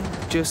that.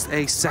 Just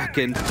a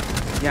second.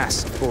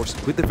 Yes, of course,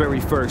 with the very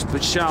first,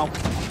 but Shao,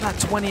 at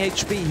 20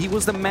 HP, he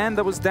was the man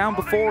that was down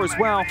before as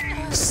well.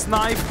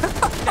 Snipe,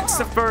 it's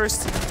the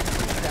first,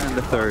 and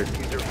the third.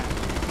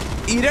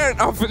 You don't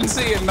often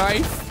see a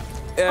knife.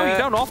 You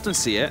don't often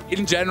see it.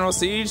 In General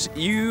Siege,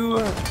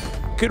 you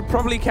could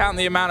probably count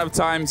the amount of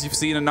times you've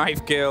seen a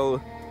knife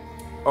kill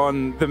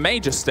on the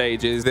major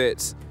stages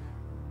that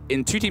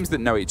in 2 teams that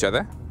know each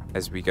other,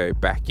 as we go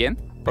back in.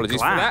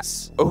 Apologies for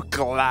that. Oh,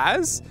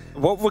 Glass.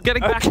 Well, we're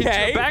getting back into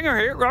a banger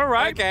here. All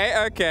right.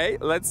 Okay.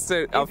 Let's.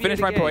 I'll finish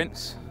my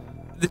point.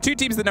 The 2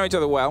 teams that know each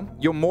other well,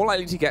 you're more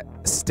likely to get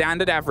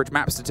standard average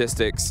map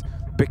statistics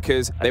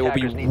because they will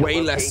be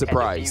way less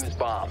surprised.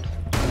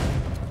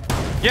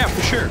 Yeah,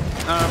 for sure.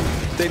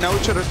 They know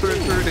each other through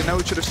and through. They know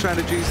each other's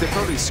strategies. They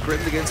probably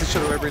scrimmed against each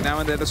other every now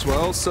and then as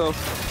well. So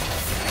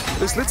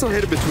there's little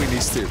hidden between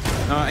these 2.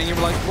 And you're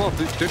like, well,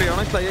 do they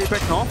only play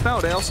Apex North? No,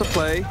 they also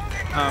play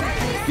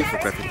beautiful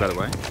graphics, by the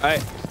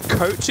way.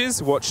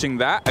 Coaches watching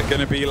that are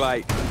going to be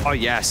like, oh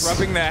yes,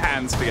 rubbing their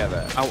hands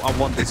together. I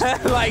want this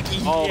like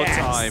all the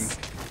time.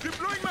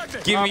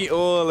 Give me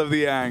all of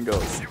the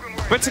angles.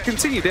 But to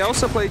continue, they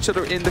also play each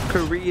other in the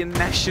Korean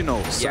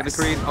Nationals, the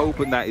Korean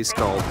Open that is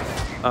called,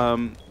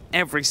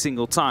 every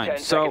single time.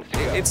 So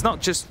it's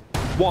not just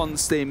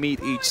once they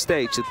meet each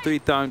stage, so 3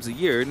 times a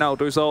year. Now,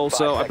 there's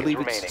also, I believe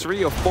it's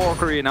 3 or 4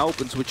 Korean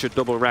Opens, which are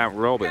double round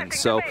robins,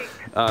 so,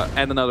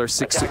 and another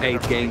 6 to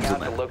 8 games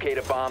on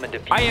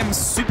it. I am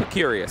super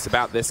curious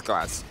about this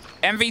Glaz.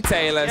 MV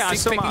Taylor,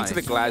 6 picking to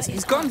the Glaz.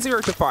 He's gone 0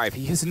 to 5.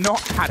 He has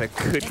not had a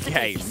good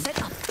game.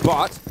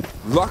 But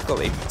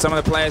luckily, some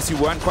of the players who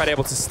weren't quite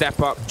able to step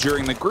up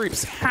during the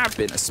groups have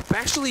been,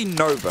 especially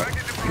Nova,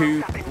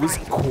 who was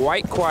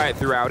quite quiet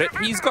throughout it.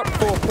 He's got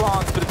 4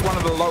 plants, but it's one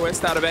of the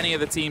lowest out of any of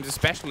the teams,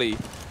 especially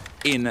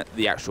in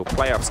the actual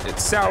playoffs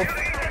itself.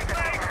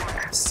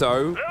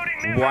 So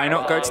why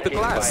not go to the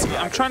Glaz?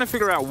 I'm trying to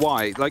figure out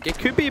why. Like, it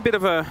could be a bit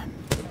of a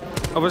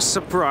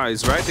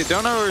surprise, right? They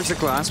don't know there's a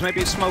glass.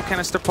 Maybe a smoke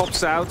canister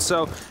pops out,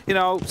 so, you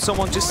know,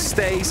 someone just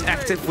stays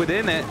active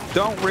within it.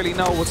 Don't really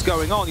know what's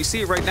going on. You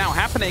see it right now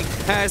happening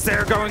as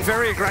they're going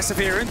very aggressive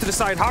here into the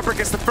side. Harper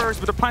gets the first,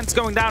 but the plant's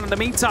going down in the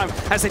meantime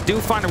as they do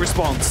find a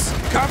response.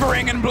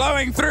 Covering and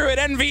blowing through it.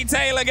 NV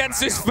Taylor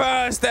gets his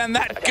first, and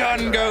that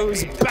gun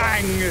goes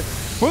bang.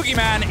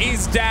 Boogeyman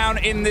is down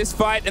in this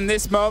fight. In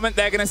this moment,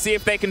 they're going to see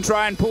if they can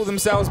try and pull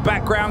themselves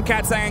back. Ground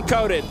Katsang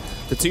encoded.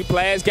 The 2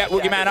 players get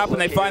Boogeyman up and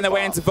they find their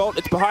way into Vault.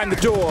 It's behind the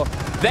door.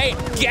 They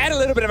get a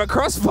little bit of a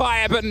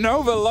crossfire, but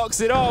Nova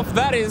locks it off.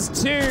 That is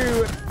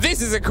 2.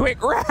 This is a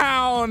quick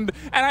round.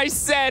 And I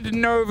said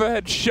Nova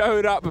had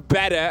showed up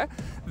better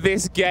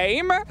this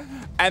game.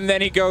 And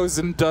then he goes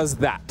and does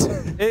that.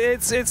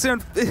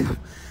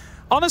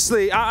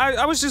 Honestly,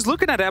 I was just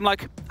looking at it. I'm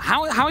like,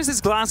 how is this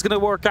glass going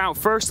to work out,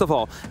 first of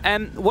all?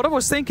 And what I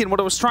was thinking,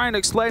 what I was trying to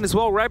explain as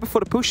well right before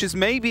the push is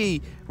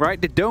maybe, right,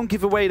 they don't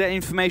give away that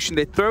information.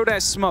 They throw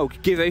that smoke,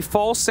 give a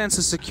false sense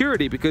of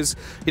security because,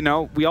 you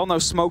know, we all know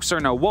smokes are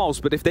no walls,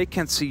 but if they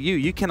can't see you,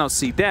 you cannot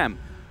see them.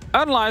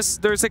 Unless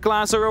there's a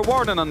glass or a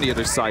warden on the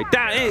other side.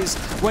 That is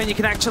when you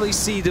can actually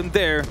see them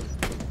there.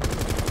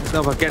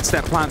 Nova gets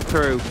that plant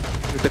through.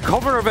 The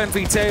cover of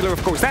NV Taylor,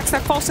 of course, that's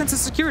that false sense of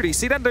security.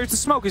 See that? There's the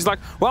smoke. He's like,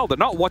 well, they're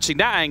not watching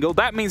that angle.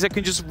 That means I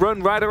can just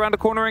run right around the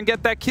corner and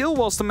get that kill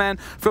whilst the man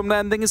from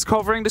landing is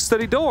covering the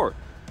study door.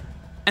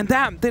 And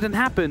that didn't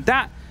happen.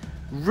 That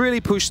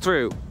really pushed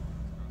through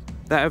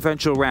that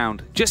eventual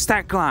round. Just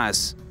that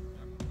glass.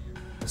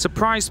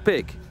 Surprise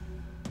pick.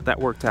 That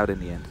worked out in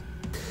the end.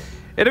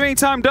 In the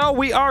meantime, though,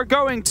 we are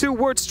going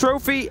towards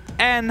Trophy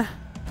and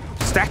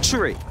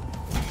Statuary.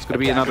 It's going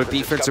to be another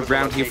defensive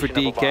round here for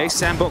DK.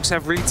 Sandbox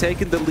have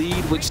retaken the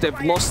lead, which they've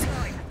lost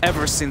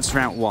ever since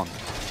round 1.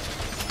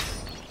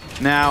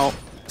 Now,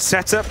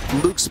 setup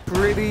looks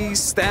pretty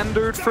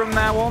standard from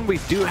now on. We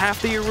do have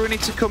the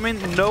Iruni to come in,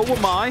 no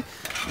Amai,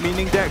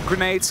 meaning that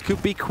grenades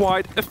could be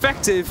quite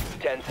effective.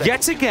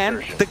 Yet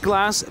again, the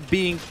glass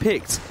being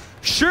picked.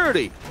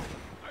 Surely,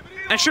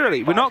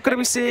 we're not going to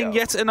be seeing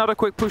yet another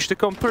quick push to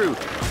come through.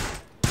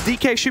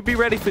 DK should be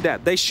ready for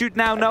that. They should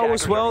now know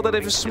as well that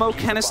if a smoke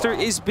canister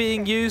is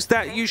being used,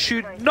 that you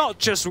should not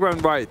just run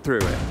right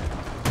through it.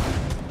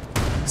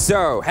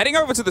 So, heading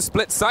over to the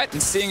split site and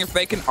seeing if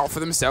they can offer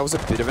themselves a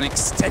bit of an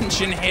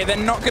extension here. They're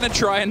not going to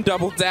try and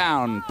double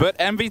down, but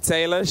MV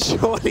Taylor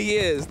surely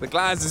is. The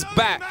glass is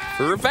back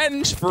for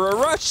revenge, for a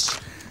rush.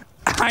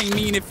 I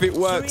mean, if it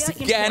works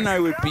again, I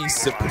would be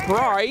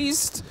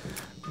surprised,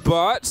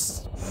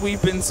 but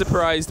we've been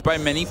surprised by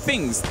many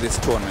things this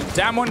tournament.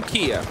 DAMWON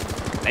Kia.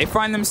 They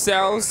find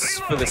themselves,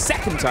 for the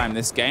second time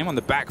this game, on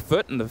the back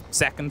foot, and the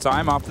second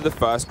time after the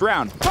first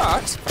round.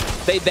 But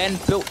they then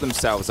built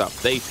themselves up.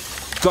 They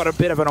got a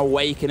bit of an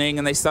awakening,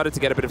 and they started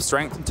to get a bit of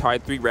strength and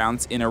tied 3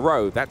 rounds in a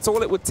row. That's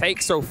all it would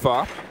take so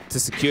far to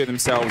secure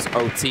themselves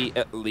OT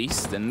at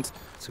least, and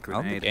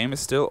well, the game is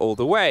still all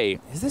the way.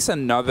 Is this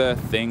another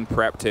thing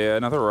prepped here?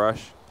 Another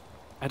rush?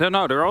 I don't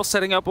know. They're all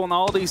setting up on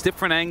all these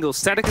different angles.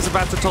 Static is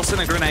about to toss in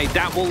a grenade.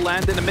 That will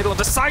land in the middle of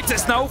the site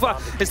as Nova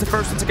is the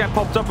first one to get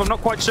popped up. I'm not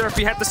quite sure if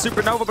he had the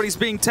supernova, but he's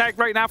being tagged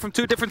right now from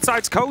 2 different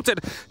sides. Coated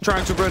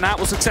trying to run out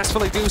will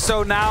successfully do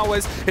so now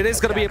as it is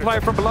going to be a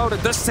player from below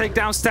that does take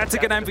down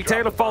Static, and MV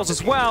Taylor falls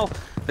as well.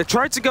 They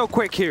tried to go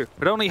quick here,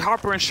 but only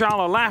Harper and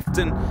Shala left,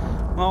 and,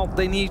 well,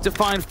 they need to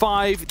find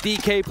 5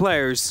 DK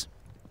players.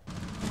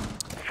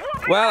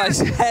 Well, I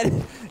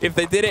said if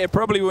they did it, it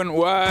probably wouldn't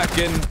work,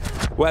 and,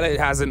 well, it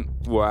hasn't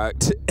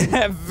worked.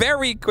 A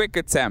very quick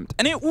attempt,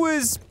 and it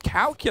was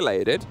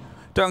calculated.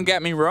 Don't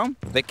get me wrong.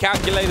 They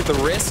calculated the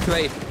risk.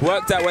 They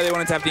worked out where they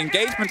wanted to have the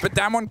engagement, but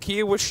DAMWON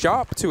Kia was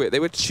sharp to it. They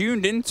were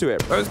tuned into it.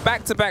 Those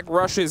back-to-back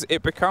rushes,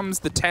 it becomes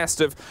the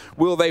test of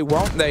will they,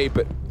 won't they,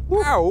 but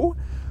wow.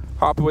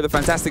 Harper with a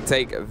fantastic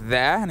take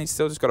there, and he's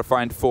still just got to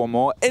find 4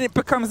 more. And it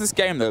becomes this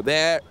game, though.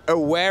 They're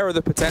aware of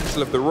the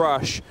potential of the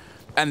rush,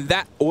 and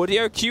that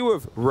audio cue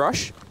of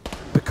rush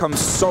becomes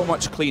so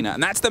much cleaner,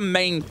 and that's the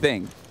main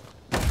thing.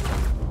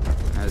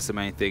 That's the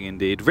main thing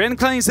indeed. Ren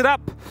cleans it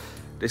up.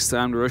 This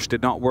time the rush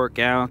did not work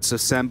out, so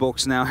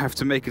Sandbox now have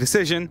to make a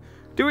decision.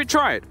 Do we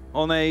try it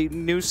on a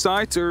new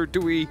site, or do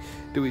we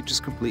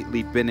just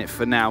completely bin it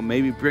for now?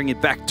 Maybe bring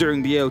it back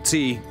during the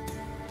OT.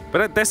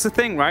 But that's the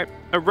thing, right?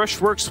 A rush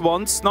works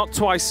once, not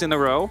twice in a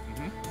row,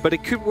 but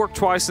it could work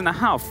twice and a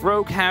half.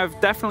 Rogue have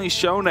definitely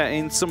shown that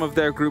in some of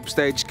their group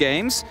stage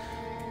games.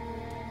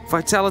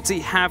 Vitality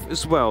have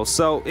as well.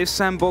 So if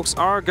Sandbox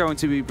are going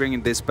to be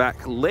bringing this back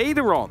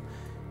later on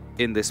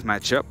in this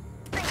matchup,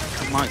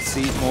 we might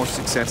see more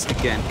success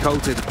again,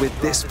 coated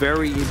with this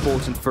very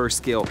important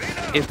first kill.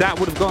 If that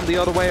would have gone the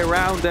other way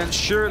around, then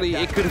surely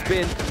it could have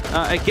been,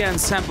 again,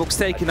 Sandbox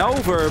taking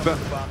over, but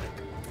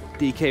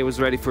DK was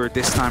ready for it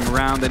this time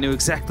around. They knew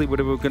exactly where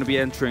they were going to be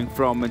entering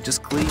from and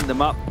just cleaned them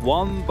up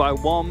one by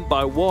one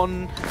by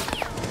one.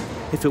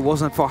 If it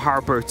wasn't for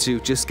Harper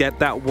to just get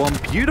that one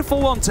beautiful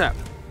one-tap,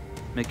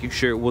 making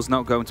sure it was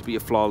not going to be a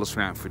flawless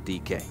round for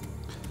DK.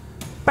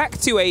 Back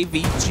to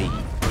AVG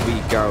we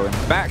go,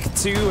 and back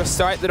to a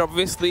site that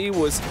obviously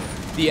was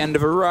the end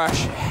of a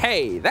rush.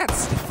 Hey,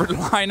 that's a different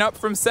lineup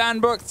from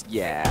Sandbox.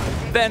 Yeah,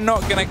 they're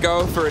not going to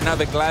go for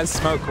another glass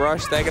smoke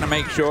rush. They're going to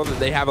make sure that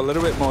they have a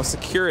little bit more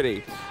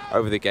security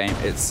over the game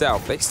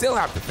itself. They still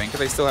have the Thinker,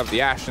 they still have the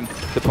Ash and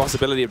the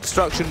possibility of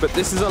destruction, but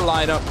this is a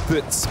lineup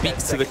that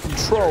speaks to the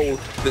control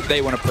that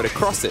they want to put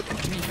across it. And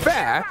to be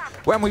fair,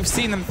 when we've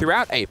seen them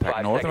throughout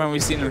APAC North and when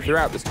we've seen them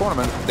throughout this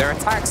tournament, their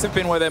attacks have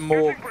been where they're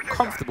more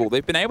comfortable.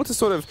 They've been able to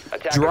sort of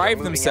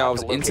drive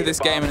themselves into this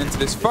game and into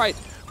this fight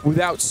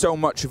without so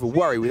much of a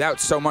worry, without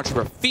so much of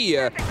a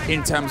fear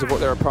in terms of what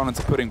their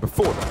opponents are putting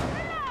before them.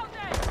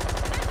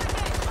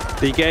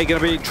 DK going to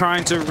be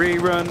trying to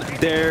rerun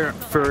their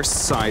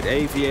first side,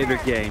 Aviator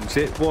Games.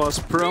 It was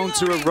prone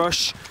to a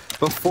rush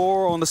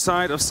before on the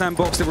side of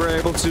Sandbox. They were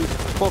able to,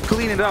 well,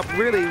 clean it up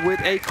really with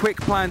a quick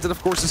plant, and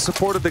of course the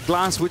support of the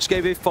glass, which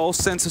gave a false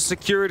sense of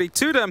security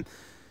to them.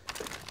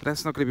 But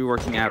that's not going to be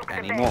working out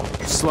anymore.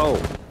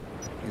 Slow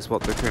is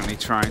what they're currently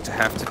trying to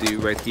have to do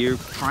right here.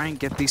 Try and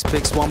get these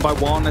picks one by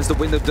one as the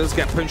window does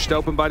get punched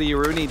open by the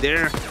Iruni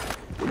there.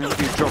 And a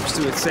few drops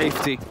to its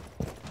safety.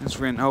 This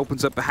Rin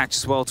opens up the hatch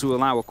as well to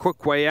allow a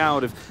quick way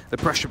out if the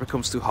pressure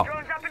becomes too hot.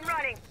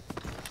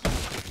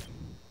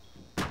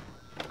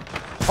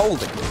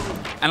 Holding.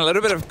 And a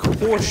little bit of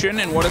caution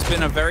in what has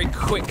been a very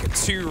quick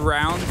 2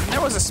 rounds.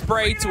 There was a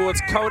spray towards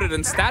Coded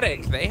and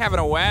Static. They have an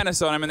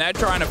awareness on him and they're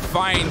trying to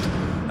find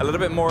a little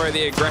bit more of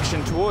the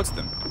aggression towards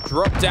them.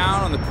 Drop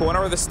down on the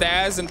corner of the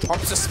stairs and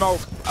pops a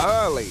smoke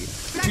early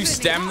to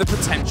stem the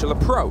potential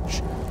approach.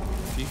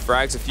 A few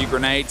frags, a few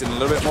grenades, and a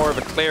little bit more of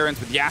a clearance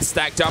with Yas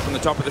stacked up on the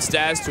top of the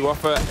stairs to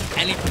offer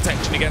any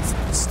protection against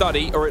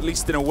Study, or at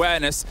least an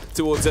awareness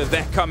towards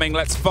they're coming,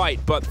 let's fight.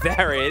 But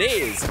there it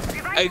is.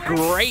 A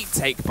great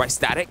take by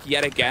Static.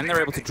 Yet again,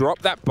 they're able to drop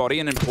that body,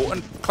 an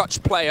important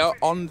clutch player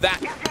on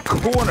that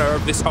corner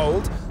of this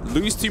hold.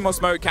 Lose 2 more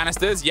smoke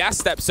canisters. Yas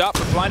steps up,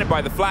 but blinded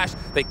by the flash.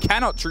 They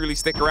cannot truly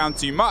stick around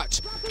too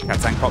much.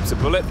 Katang pops a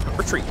bullet, but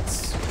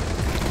retreats.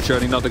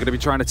 Surely not. They're going to be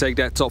trying to take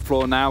that top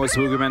floor now as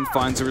Boogeyman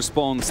finds a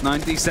response.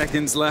 90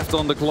 seconds left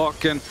on the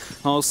clock, and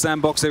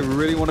Sandbox, they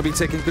really want to be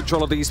taking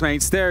control of these main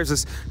stairs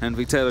as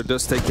Envy Taylor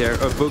does take care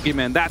of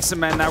Boogeyman. That's a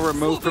man now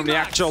removed from the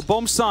actual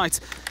bomb site.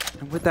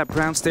 And with that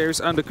brown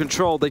stairs under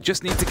control, they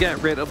just need to get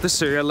rid of the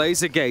Syria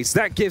laser gates.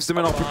 That gives them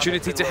an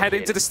opportunity to head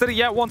into the study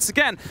yet once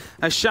again.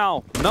 As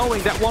Shao,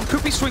 knowing that one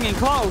could be swinging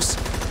close,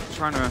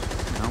 trying to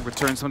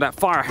return some of that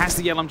fire. Has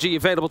the LMG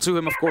available to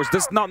him, of course.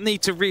 Does not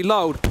need to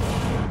reload.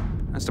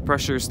 As the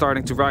pressure is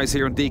starting to rise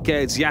here on DK,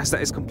 it's Yas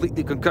that is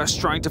completely concussed,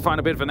 trying to find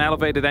a bit of an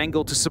elevated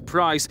angle to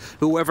surprise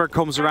whoever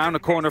comes around the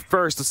corner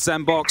first of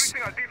Sandbox.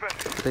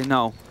 But they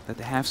know that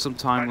they have some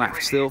time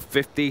left. Still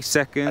 50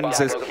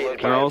 seconds as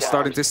they're all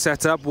starting to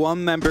set up.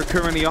 One member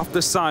currently off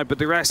the side, but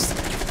the rest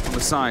on the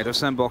side of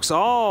Sandbox,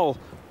 all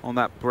on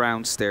that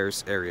brown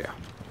stairs area.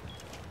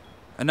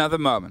 Another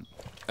moment.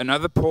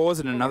 Another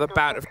pause and another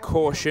bout of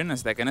caution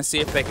as they're going to see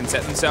if they can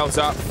set themselves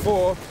up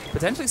for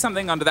potentially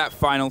something under that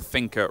final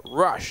Thinker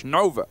rush.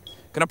 Nova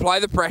can apply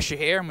the pressure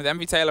here, and with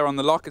Envy Taylor on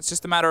the lock, it's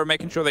just a matter of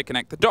making sure they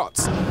connect the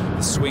dots.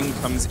 The swing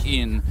comes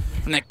in,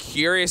 and they're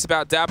curious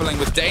about dabbling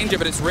with danger,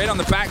 but it's Red on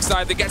the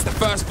backside that gets the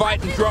first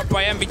fight and dropped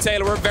by Envy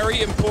Taylor. A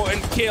very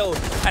important kill,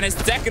 and it's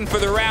second for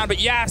the round, but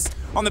Yas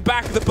on the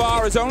back of the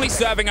bar is only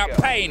serving up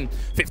pain.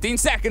 15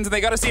 seconds, and they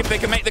got to see if they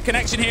can make the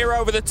connection here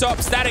over the top.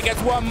 Static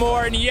gets one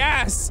more, and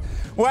Yas,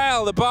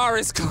 well, the bar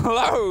is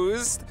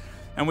closed,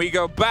 and we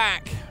go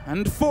back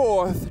and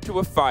forth to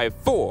a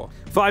 5-4.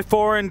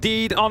 5-4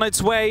 indeed on its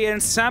way,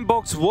 and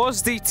Sandbox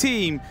was the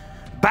team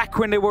back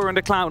when they were in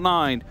the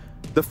Cloud9.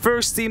 The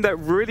first team that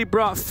really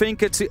brought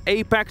Thinker to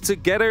APAC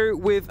together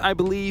with, I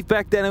believe,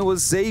 back then it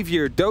was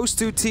Xavier. Those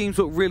two teams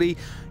would really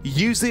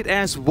use it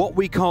as what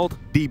we called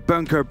the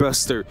bunker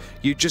buster.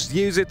 You just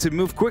use it to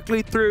move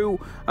quickly through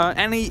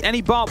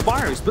any barbed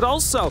wires, but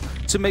also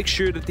to make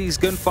sure that these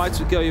gunfights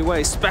would go your way,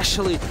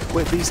 especially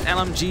with these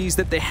LMGs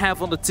that they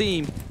have on the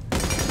team.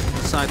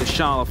 Inside the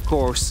Shah, of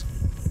course.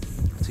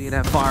 See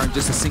that fire in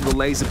just a single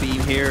laser beam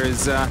here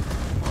is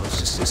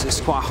it's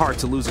just quite hard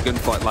to lose a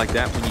gunfight like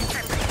that when you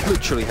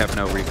literally have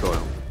no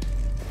recoil.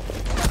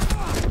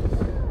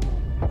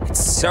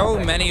 It's so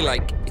many,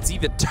 like, it's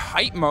either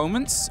tight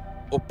moments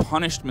or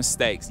punished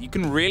mistakes. You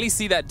can really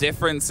see that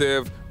difference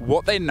of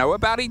what they know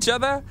about each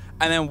other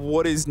and then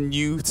what is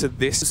new to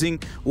this. Using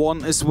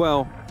one as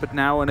well, but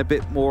now in a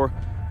bit more,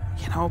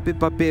 you know, bit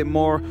by bit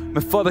more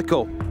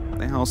methodical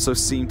They also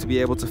seem to be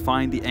able to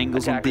find the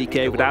angles on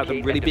DK without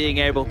them really being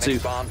able to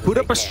put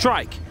up a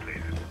strike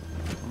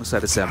on the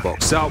side of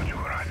Sandbox. So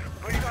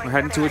we're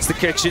heading towards the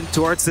kitchen,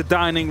 towards the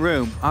dining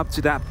room. Up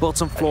to that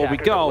bottom floor we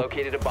go.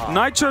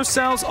 Nitro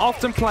cells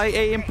often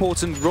play an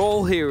important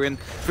role here, and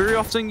very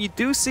often you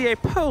do see a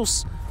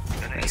pulse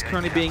that's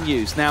currently being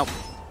used. Now,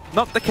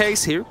 not the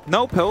case here,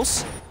 no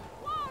pulse,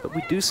 but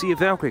we do see a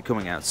Valkyrie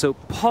coming out. So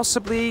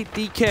possibly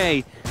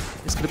DK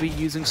is going to be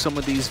using some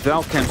of these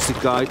Valcams to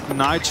guide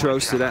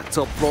Nitros to that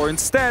top floor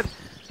instead.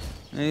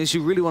 As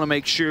you really want to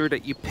make sure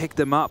that you pick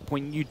them up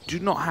when you do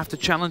not have to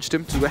challenge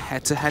them to a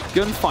head-to-head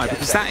gunfight,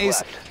 because that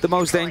is the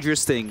most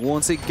dangerous thing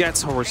once it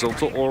gets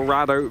horizontal, or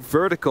rather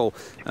vertical,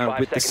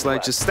 with the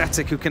sledge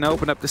aesthetic who can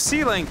open up the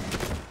ceiling.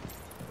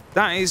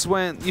 That is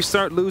when you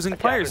start losing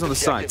players on the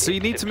side. So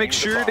you need to make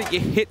sure that you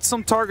hit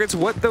some targets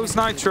with those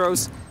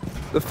Nitros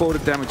before the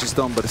damage is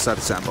done by the side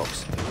of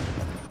Sandbox.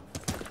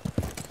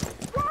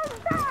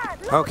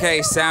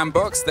 Okay,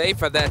 Sandbox, they've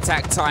had their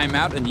attack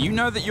timeout, and you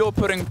know that you're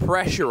putting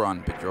pressure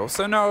on, but you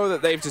also know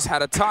that they've just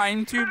had a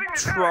time to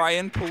try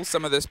and pull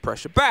some of this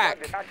pressure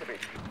back.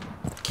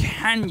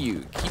 Can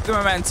you keep the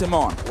momentum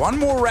on? One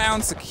more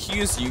round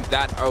secures you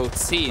that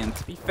OT, and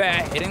to be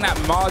fair, hitting that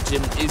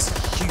margin is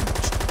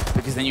huge,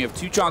 because then you have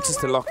 2 chances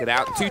to lock it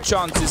out, 2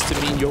 chances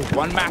to mean you're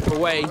one map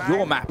away,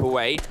 your map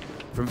away,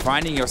 from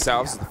finding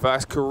yourselves the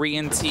first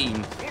Korean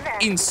team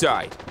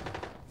inside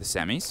the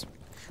semis.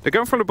 They're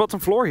going from the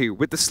bottom floor here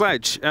with the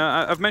sledge.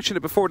 I've mentioned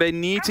it before, they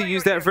need to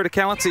use that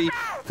verticality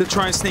to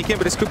try and sneak in,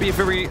 but this could be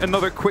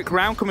another quick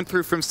round coming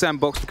through from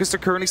Sandbox, because they're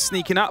currently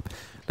sneaking up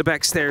the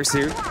back stairs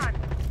here.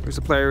 There's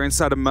a player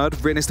inside the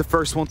mud. Rin is the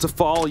first one to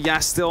fall.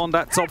 Yas still on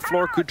that top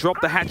floor. Could drop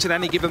the hatch at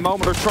any given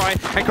moment or try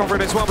and cover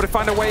it as well, but they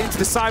find a way into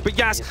the side. But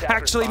Yas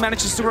actually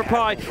manages to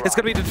reply. It's going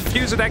to be the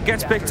diffuser that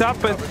gets picked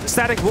up, and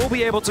Static will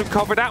be able to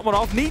cover that one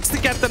off. Needs to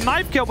get the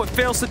knife kill, but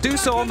fails to do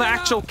so on the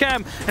actual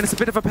cam. And it's a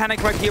bit of a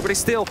panic right here, but they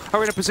still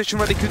are in a position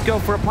where they could go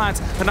for a plant.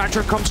 The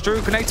Nitro comes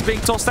through. Grenades are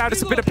being tossed out.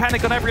 It's a bit of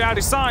panic on every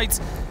other side.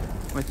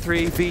 With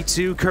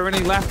 3v2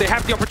 currently left, they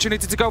have the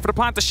opportunity to go for the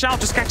plant. The Shout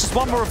just catches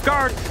one more off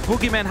guard.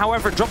 Boogeyman,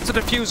 however, drops the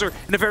diffuser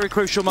in a very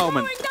crucial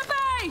moment.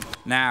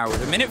 Now,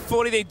 with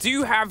 1:40, they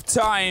do have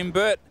time,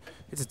 but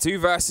it's a 2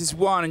 versus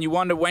 1, and you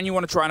wonder when you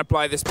want to try and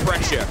apply this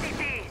pressure.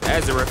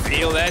 There's a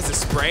reveal, there's a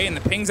spray, and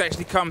the pings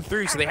actually come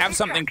through, so they have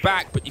something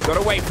back, but you've got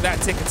to wait for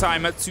that ticker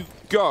timer to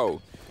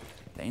go.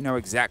 They know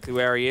exactly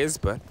where he is,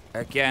 but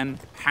again,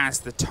 has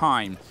the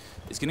time.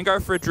 He's going to go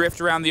for a drift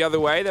around the other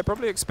way. They're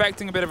probably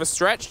expecting a bit of a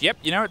stretch. Yep,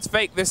 you know it's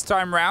fake this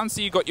time round, so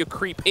you got your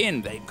creep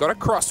in. They've got a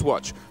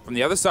cross-watch from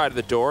the other side of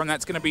the door, and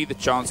that's going to be the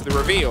chance of the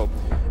reveal.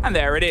 And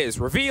there it is,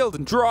 revealed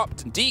and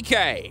dropped, and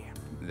DK.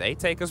 They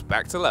take us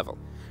back to level.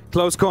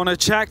 Close corner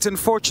checked,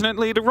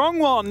 unfortunately the wrong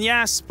one.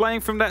 Yes,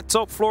 playing from that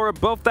top floor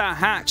above that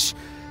hatch.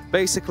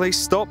 Basically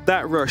stopped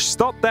that rush,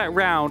 stopped that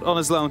round on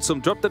his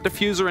lonesome, dropped the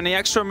diffuser and the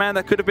extra man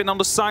that could have been on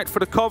the side for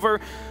the cover.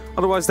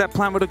 Otherwise that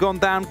plan would have gone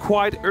down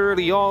quite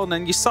early on,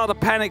 and you saw the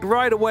panic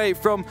right away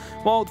from,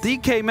 well,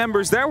 DK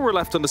members there were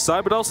left on the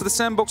side, but also the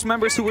Sandbox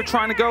members who were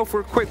trying to go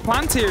for a quick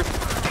plant here.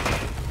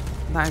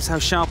 That is how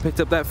Shao picked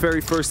up that very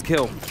first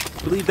kill.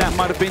 I believe that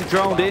might have been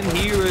droned in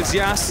here as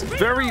Yas.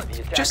 Very,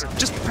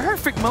 just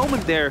perfect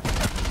moment there.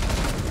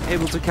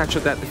 Able to catch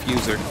up that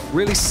diffuser.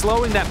 Really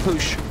slowing that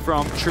push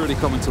from Shirley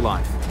coming to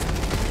life.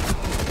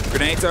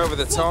 Grenades over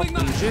the top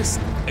and just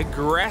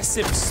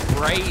aggressive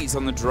sprays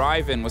on the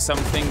drive-in was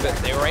something that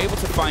they were able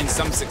to find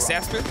some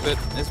success with, but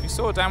as we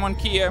saw, DWG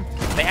Kia,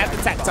 they had the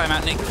attack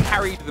timeout and it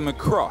carried them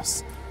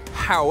across.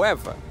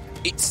 However,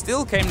 it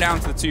still came down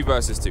to the 2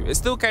 versus 2. It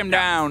still came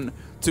down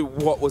to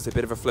what was a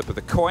bit of a flip of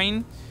the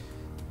coin.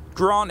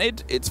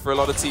 Granted, it's for a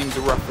lot of teams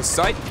a rougher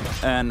sight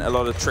and a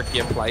lot of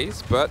trickier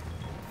plays, but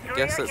I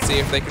guess let's see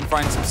if they can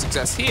find some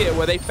success here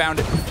where they found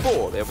it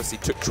before. They obviously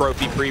took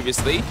trophy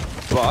previously,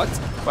 but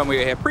when we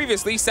were here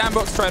previously,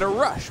 Sandbox tried a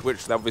rush,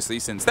 which obviously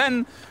since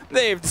then,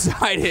 they've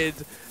decided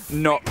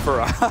not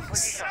for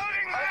us.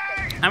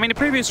 I mean, the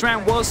previous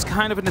round was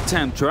kind of an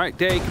attempt, right?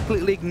 They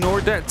completely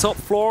ignored that top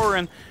floor,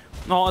 and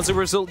well, as a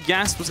result,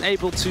 Yas was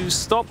able to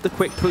stop the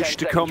quick push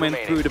to come in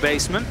through the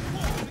basement.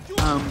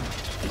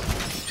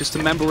 Just a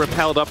member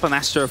repelled up on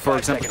Astro, for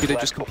example, could have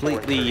just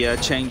completely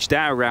changed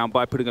that around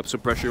by putting up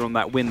some pressure on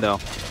that window.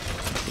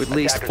 Or at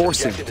least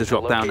forcing to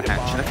drop down the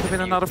hatch. And that could have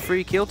been another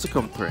free kill to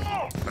come through.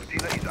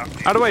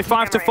 Either way,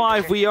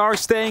 5-5, we are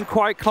staying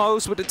quite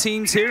close with the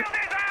teams here.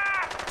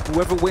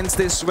 Whoever wins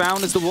this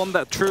round is the one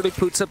that truly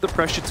puts up the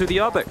pressure to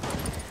the other.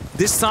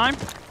 This time,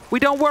 we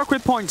don't work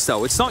with points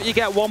though. It's not you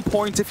get 1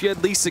 point if you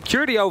at least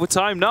secure the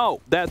overtime.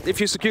 No, that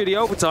if you secure the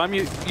overtime,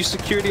 you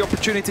secure the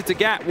opportunity to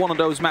get one of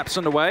those maps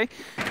underway.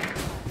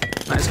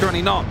 That's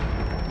currently not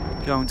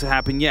going to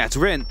happen yet.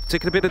 Rin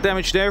taking a bit of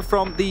damage there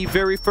from the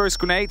very first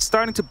grenade,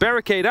 starting to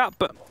barricade up,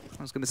 but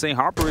I was going to say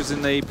Harper is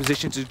in a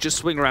position to just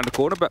swing around the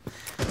corner, but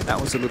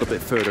that was a little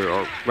bit further,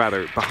 or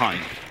rather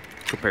behind,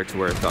 compared to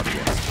where I thought he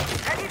was.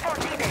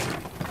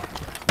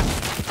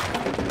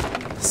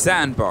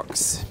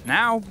 Sandbox.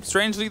 Now,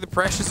 strangely, the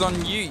pressure's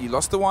on you. You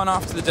lost the one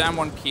after the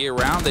DAMWON key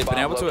round. They've been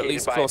able to at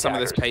least claw some of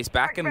this pace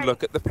back, and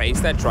look at the pace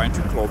they're trying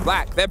to claw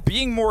back. They're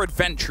being more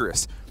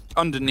adventurous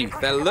underneath.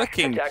 They're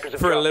looking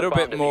for a little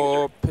bit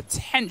more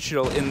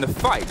potential in the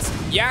fight.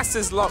 Yas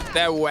has locked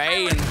their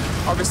way and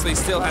obviously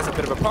still has a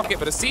bit of a pocket,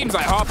 but it seems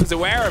like Harper's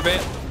aware of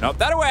it. Not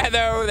that aware,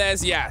 though.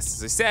 There's Yas,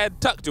 as I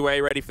said, tucked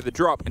away, ready for the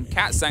drop, and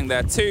Katsang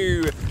there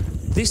too.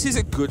 This is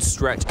a good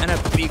stretch and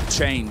a big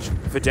change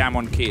for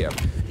DAMWON Kia.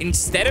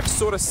 Instead of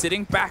sort of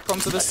sitting back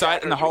onto the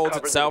site and the holds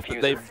itself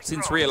that they've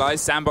since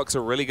realized Sandbox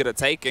are really good at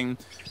taking,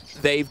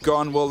 they've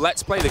gone, well,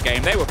 let's play the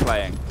game they were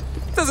playing.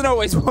 Doesn't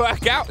always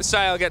work out.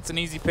 Shail gets an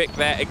easy pick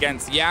there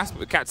against Yas,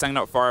 but with Katsang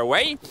not far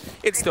away,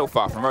 it's still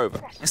far from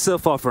over. It's still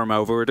far from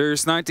over.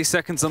 There's 90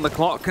 seconds on the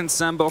clock, and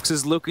Sandbox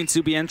is looking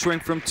to be entering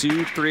from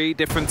 2-3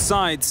 different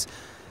sides.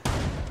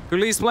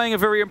 Curly's playing a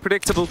very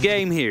unpredictable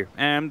game here,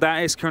 and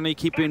that is currently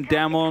keeping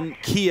DAMWON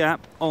Kia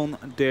on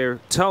their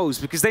toes,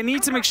 because they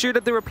need to make sure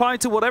that they reply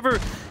to whatever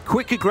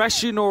quick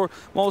aggression or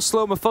more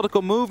slow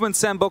methodical movement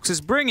Sandbox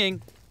is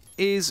bringing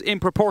is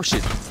in proportion.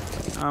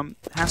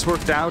 Has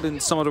worked out in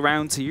some of the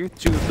rounds here.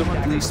 2 of them,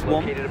 at least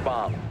 1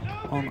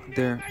 on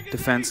their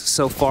defense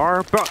so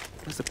far. But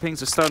as the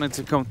pings are starting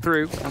to come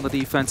through on the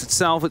defense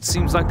itself, it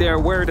seems like they are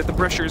aware that the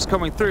pressure is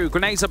coming through.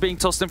 Grenades are being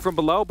tossed in from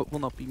below, but will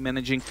not be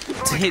managing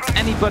to hit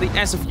anybody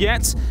as of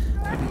yet.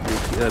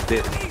 A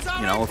bit,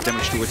 you know, of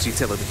damage towards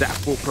utility.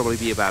 That will probably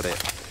be about it.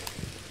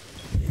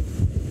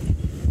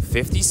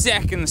 50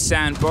 seconds,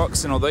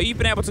 Sandbox, and although you've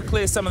been able to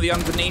clear some of the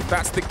underneath,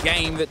 that's the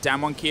game that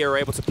DAMWON Kia are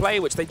able to play,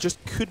 which they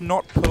just could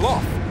not pull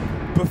off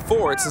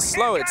before. It's a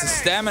slow, it's a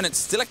stem, and it's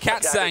still a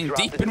Katsang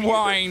deep in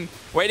wine,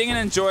 waiting and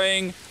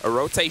enjoying a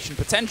rotation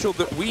potential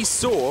that we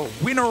saw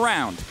win a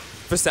round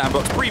for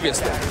Sandbox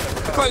previously.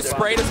 The close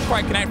spray doesn't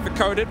quite connect for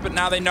Coded, but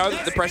now they know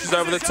that the pressure's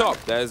over the top.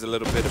 There's a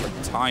little bit of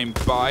a time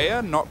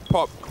buyer, not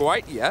popped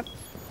quite yet.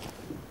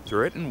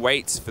 Through it and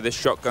waits for this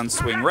shotgun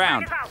swing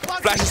round.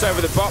 Flashes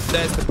over the bop,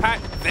 there's the pack,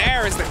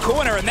 there is the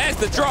corner, and there's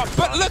the drop,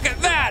 but look at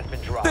that!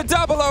 The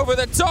double over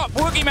the top,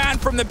 Woogieman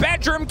from the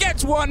bedroom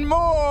gets one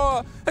more!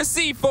 A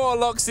C4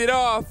 locks it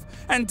off,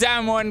 and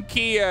DAMWON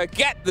Kia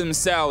get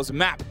themselves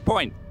map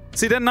point.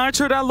 See, that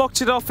Nitro that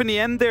locked it off in the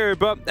end there,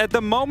 but at the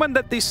moment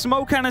that the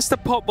smoke canister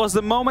pop was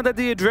the moment that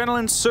the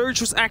adrenaline surge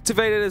was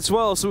activated as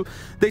well. So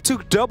they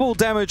took double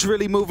damage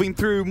really moving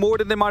through, more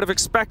than they might have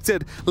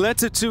expected. Led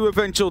to 2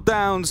 eventual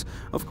downs.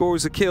 Of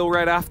course, a kill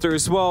right after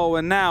as well.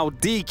 And now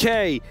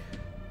DK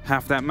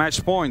have that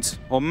match point,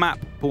 or map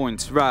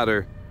point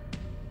rather.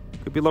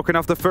 Could be locking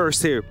off the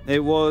first here. It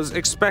was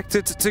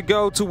expected to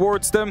go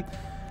towards them.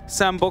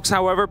 Sandbox,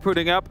 however,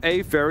 putting up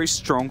a very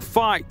strong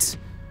fight.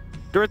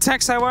 Their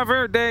attacks,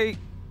 however, they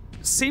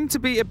seem to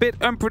be a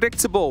bit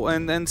unpredictable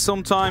and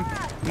sometimes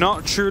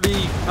not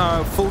truly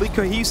fully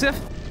cohesive.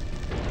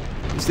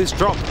 Is this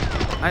drop?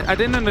 I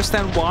didn't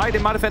understand why. They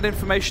might have had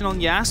information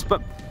on Yas,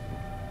 but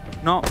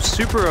not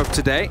super up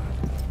to date.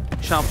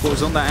 Sharp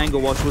goes on that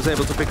angle watch, was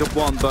able to pick up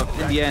 1, but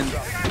in the end,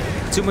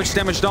 too much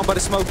damage done by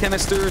the smoke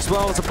canister as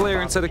well as a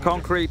player inside the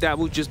concrete that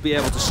would just be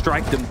able to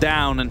strike them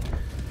down. And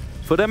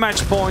for their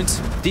match point,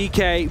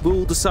 DK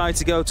will decide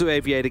to go to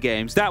Aviator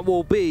Games. That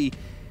will be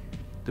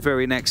the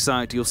very next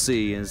side you'll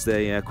see as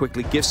they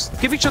quickly give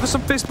each other some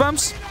fist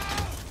bumps.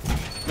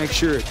 Make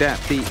sure that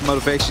the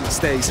motivation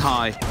stays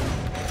high.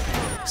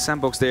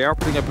 Sandbox, they are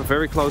putting up a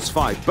very close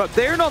fight, but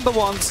they're not the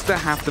ones that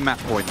have the map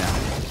point now.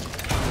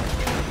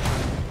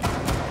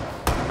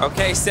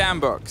 Okay,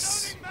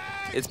 Sandbox.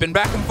 It's been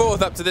back and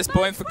forth up to this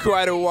point for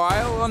quite a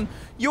while. On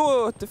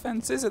your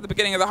defenses at the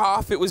beginning of the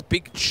half, it was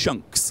big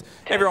chunks.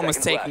 Everyone was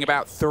taking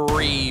about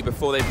 3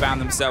 before they found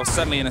themselves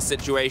suddenly in a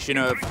situation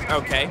of,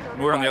 okay,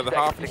 we're on the other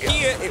half. And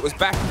here, it was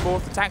back and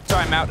forth, attack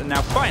timeout, and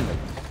now finally,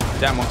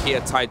 DAMWON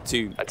Kia tied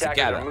 2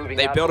 together.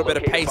 They build a bit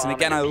of pace, and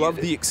again, I love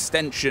the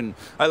extension.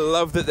 I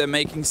love that they're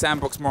making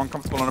Sandbox more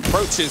uncomfortable on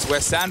approaches where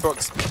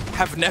Sandbox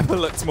have never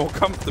looked more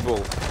comfortable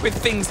with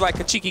things like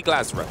a cheeky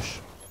glass rush.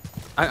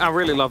 I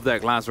really love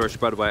that glass rush,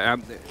 by the way.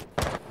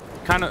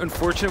 Kind of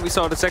unfortunate we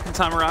saw it the second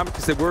time around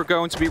because they were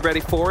going to be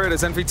ready for it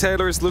as Envy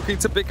Taylor is looking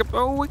to pick up,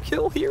 a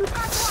kill here.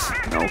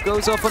 No,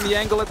 goes off on the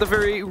angle at the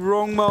very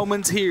wrong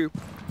moment here.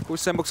 Of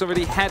course, Sandbox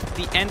already had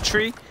the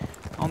entry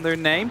on their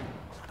name.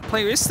 The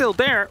player is still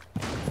there.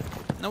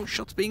 No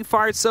shots being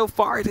fired so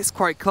far. It is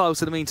quite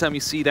close. In the meantime, you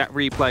see that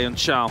replay on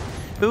Shao,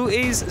 who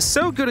is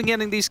so good at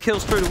getting these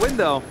kills through the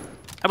window.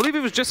 I believe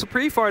it was just a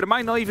pre-fire. They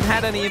might not even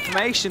had any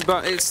information,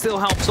 but it still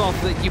helps off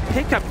that you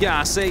pick up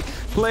Yas, a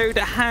player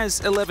that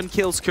has 11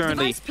 kills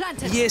currently.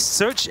 He is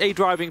such a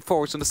driving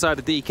force on the side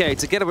of DK,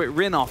 together with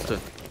Rin often.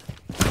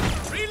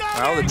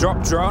 Well, the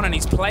drop drone, and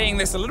he's playing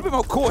this a little bit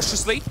more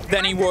cautiously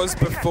than he was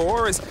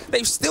before, as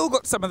they've still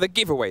got some of the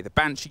giveaway. The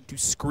Banshee to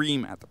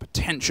scream at the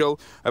potential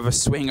of a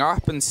swing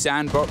up, and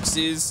Sandbox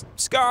is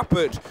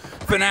scarpered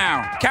for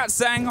now.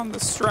 Katsang on the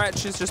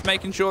stretch is just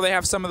making sure they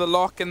have some of the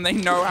lock, and they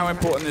know how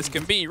important this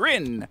can be.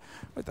 Rin,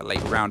 with the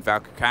late round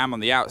Valkyrie Cam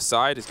on the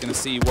outside, is going to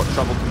see what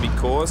trouble can be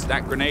caused.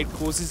 That grenade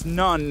causes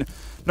none.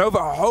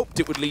 Nova hoped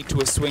it would lead to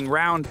a swing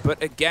round,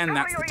 but again,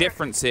 that's the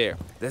difference here.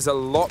 There's a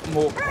lot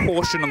more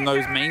caution on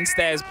those main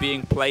stairs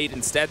being played.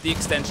 Instead, the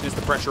extension is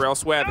the pressure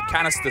elsewhere. The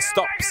canister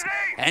stops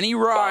any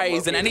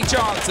rise and any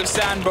chance of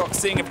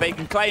sandboxing if they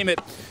can claim it.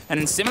 And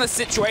in similar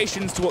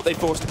situations to what they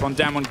forced upon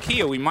DAMWON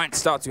Kia, we might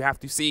start to have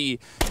to see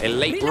a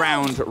late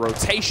round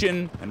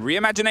rotation and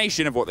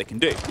reimagination of what they can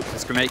do.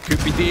 This grenade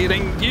could be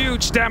dealing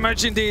huge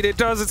damage indeed. It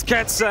does, as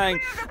Cat's saying.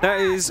 That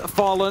is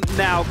fallen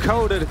now.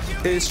 Coded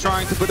is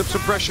trying to put up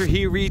some pressure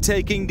here,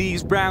 retaking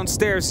these brown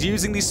stairs,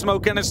 using these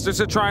smoke canisters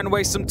to try and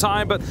waste some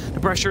time, but the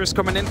pressure is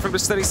coming in from the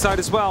steady side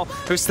as well.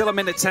 There's still a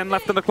minute 10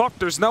 left on the clock.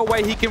 There's no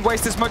way he can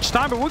waste as much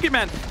time, but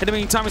Woogieman, in the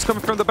meantime, is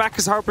coming from the back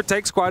as Harper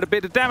takes quite a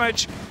bit of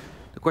damage.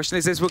 The question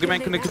is Woogieman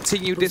going to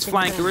continue this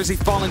flank, or is he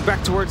falling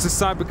back towards the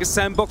side, because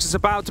Sandbox is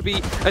about to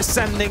be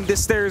ascending the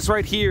stairs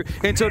right here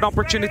into an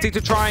opportunity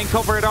to try and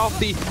cover it off.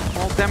 The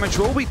all damage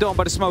will be done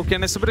by the smoke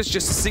canister, but it's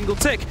just a single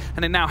tick,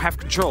 and they now have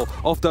control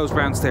of those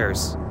brown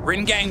stairs.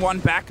 Rin getting one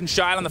back, and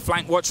Shyle on the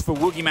flank watch for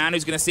Woogieman,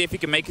 who's going to see if he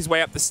can make his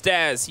way up the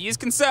stairs. He is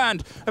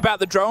concerned about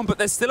the drone, but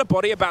there's still a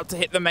body about to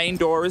hit the main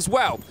door as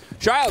well.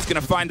 Shyle's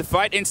going to find the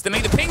fight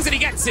instantly. The pings, and he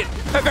gets it.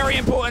 A very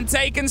important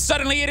take, and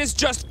suddenly it is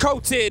just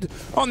coated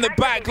on the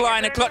back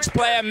line. A clutch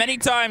player many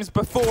times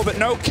before, but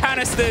no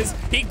canisters.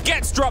 He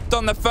gets dropped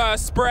on the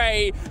first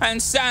spray,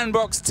 and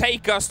Sandbox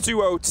take us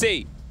to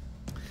OT.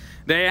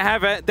 There you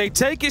have it. They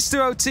take us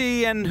to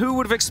OT, and who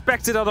would have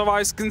expected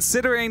otherwise,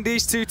 considering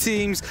these two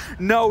teams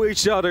know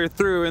each other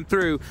through and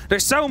through.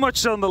 There's so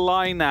much on the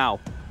line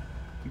now.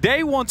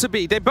 They both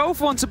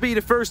want to be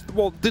the first,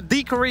 well,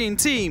 the Korean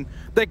team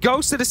that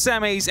goes to the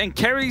semis and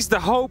carries the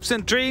hopes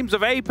and dreams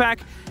of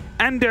APAC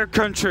and their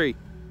country.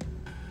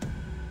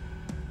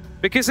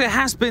 Because it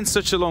has been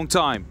such a long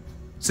time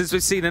since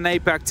we've seen an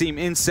APAC team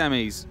in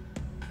semis.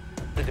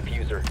 The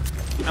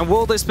diffuser. And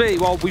will this be?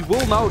 Well, we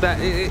will know that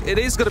it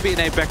is going to be an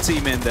APAC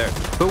team in there.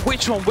 But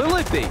which one will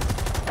it be?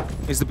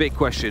 Is the big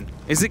question.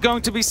 Is it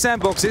going to be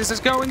Sandbox? Is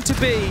it going to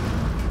be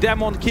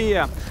DWG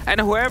Kia? And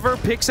whoever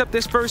picks up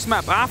this first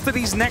map after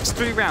these next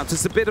 3 rounds,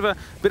 it's a bit of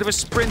a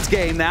sprint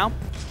game now.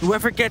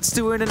 Whoever gets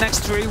to win the next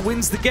 3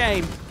 wins the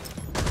game.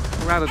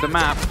 Or rather, the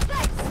map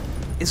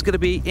is going to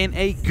be in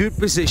a good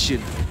position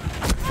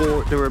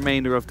for the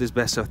remainder of this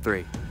best of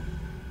 3.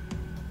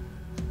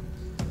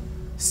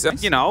 So,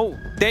 you know,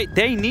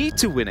 they need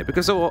to win it,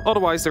 because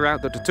otherwise they're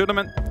out of the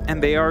tournament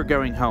and they are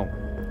going home.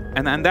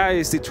 And that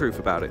is the truth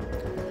about it.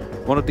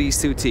 One of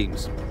these two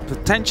teams,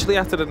 potentially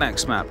after the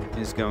next map,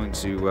 is going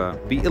to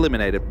be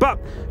eliminated. But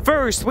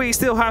first, we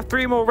still have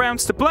 3 more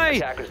rounds to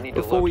play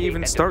before we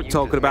even start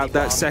talking about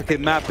that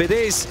second map. It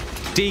is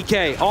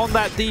DK on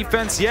that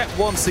defense yet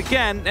once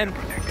again. And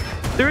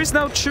there is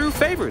no true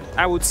favorite,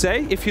 I would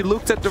say. If you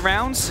looked at the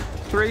rounds,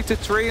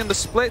 3-3 in the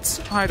splits,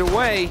 either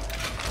way,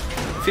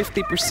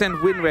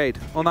 50% win rate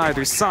on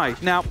either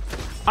side. Now,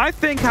 I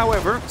think,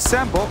 however,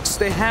 Sandbox,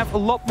 they have a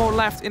lot more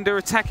left in their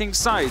attacking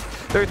side.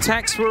 Their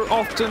attacks were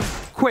often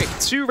quick.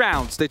 2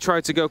 rounds, they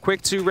tried to go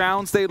quick. 2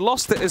 rounds, they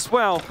lost it as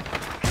well.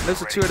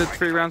 Those are 2 out of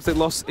 3 rounds they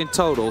lost in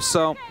total.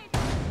 So,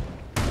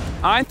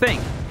 I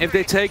think if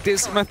they take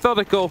this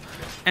methodical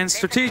and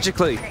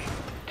strategically,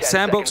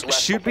 Sandbox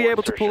should be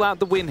able to pull out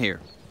the win here.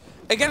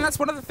 Again, that's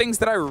one of the things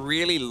that I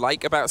really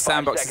like about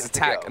Sandbox's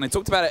attack, and I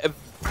talked about it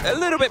a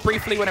little bit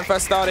briefly when it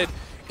first started,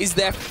 is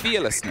their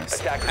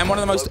fearlessness. And one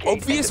of the most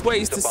obvious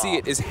ways to see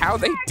it is how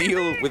they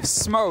deal with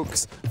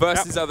smokes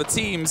versus other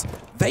teams.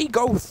 They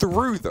go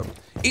through them.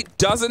 It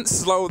doesn't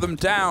slow them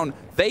down.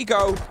 They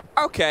go,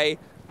 okay,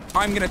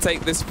 I'm going to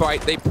take this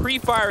fight. They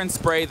pre-fire and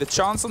spray the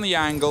chance on the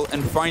angle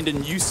and find a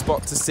new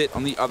spot to sit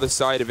on the other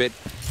side of it.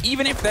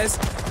 Even if there's,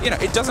 you know,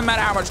 it doesn't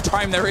matter how much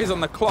time there is on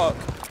the clock,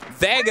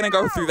 they're going to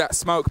go through that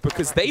smoke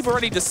because they've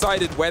already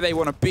decided where they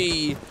want to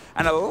be,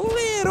 and a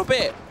little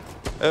bit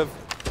of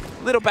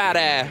little bad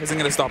air isn't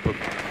going to stop them.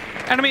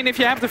 And I mean, if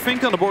you have the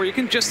Fink on the board, you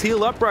can just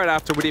heal up right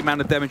after with the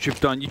amount of damage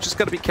you've done. You just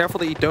got to be careful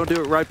that you don't do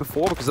it right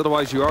before, because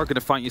otherwise you are going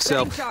to find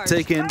yourself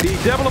taking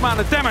the double amount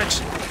of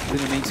damage. In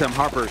the meantime,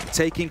 Harper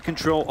taking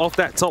control of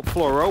that top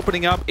floor,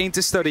 opening up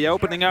into study,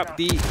 opening up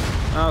the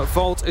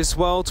vault as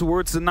well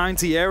towards the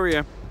 90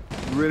 area.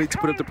 Really to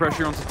put up the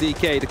pressure onto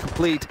DK. The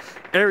complete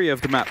area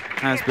of the map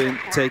has been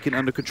taken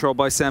under control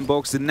by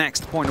Sandbox. The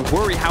next point of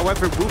worry,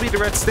 however, will be the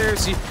red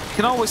stairs. You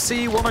can always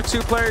see 1 or 2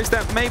 players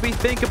that maybe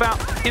think about,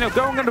 you know,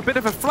 going on a bit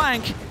of a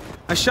flank.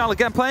 As Shal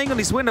again playing on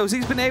these windows,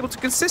 he's been able to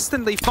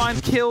consistently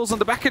find kills on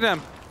the back of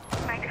them.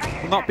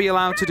 Will not be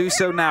allowed to do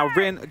so now.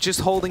 Rin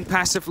just holding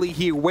passively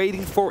here,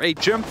 waiting for a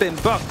jump in,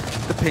 but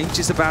the pinch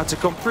is about to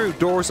come through.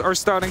 Doors are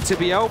starting to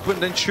be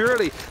opened, and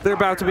surely they're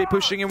about to be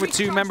pushing in with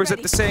 2 members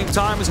at the same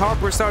time as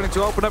Harper is starting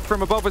to open up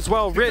from above as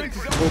well. Rin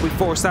will be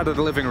forced out of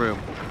the living room.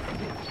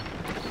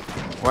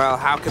 Well,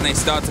 how can they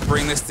start to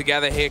bring this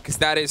together here? Because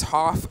that is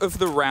half of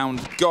the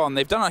round gone.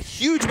 They've done a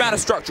huge amount of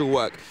structural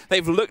work.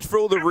 They've looked for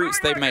all the routes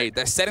they've made.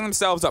 They're setting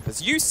themselves up,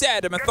 as you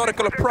said, a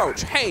methodical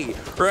approach. Hey,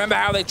 remember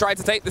how they tried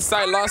to take this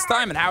site last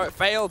time and how it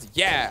failed?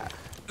 Yeah.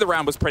 the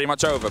round was pretty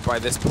much over by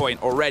this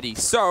point already.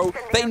 So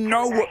they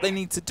know what they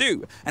need to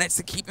do, and it's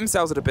to keep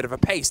themselves at a bit of a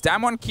pace.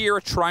 DWG Kia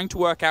are trying to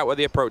work out where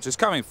the approach is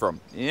coming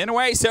from. In a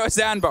way, so is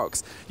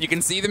Sandbox. You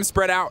can see them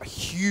spread out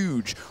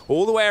huge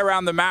all the way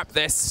around the map.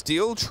 They're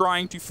still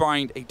trying to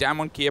find a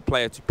DWG Kia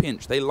player to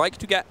pinch. They like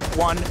to get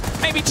one,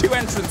 maybe two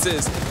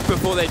entrances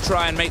before they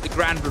try and make the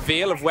grand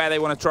reveal of where they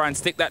want to try and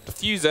stick that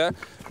diffuser.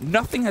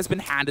 Nothing has been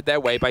handed their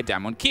way by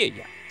DWG Kia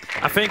yet.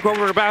 I think what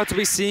we're about to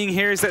be seeing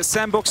here is that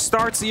Sandbox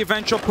starts the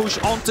eventual push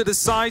onto the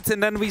side,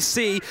 and then we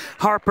see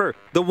Harper,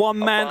 the one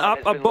man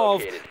up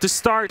above, to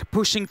start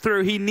pushing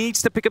through. He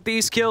needs to pick up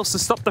these kills to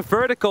stop the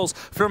verticals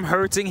from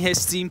hurting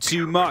his team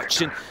too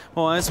much. And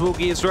well, as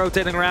Woogie is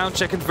rotating around,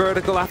 checking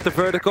vertical after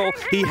vertical,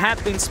 he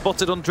had been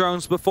spotted on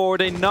drones before.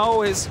 They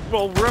know his,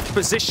 well, rough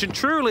position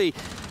truly.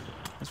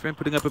 As we're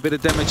putting up a bit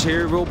of damage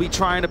here, we'll be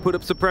trying to put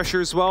up some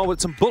pressure as well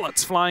with some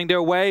bullets flying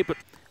their way, but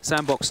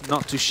Sandbox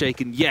not too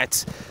shaken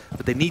yet,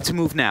 but they need to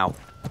move now.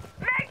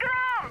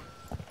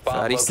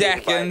 30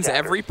 seconds,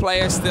 every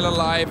player still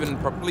alive, and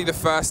probably the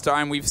first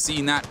time we've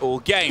seen that all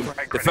game.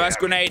 The first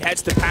grenade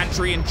heads to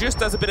Pantry and just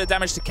does a bit of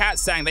damage to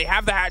Katsang. They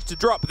have the hatch to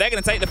drop, but they're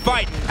going to take the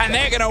fight, and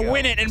they're going to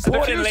win it,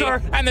 importantly.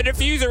 And the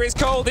diffuser is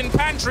cold in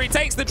Pantry,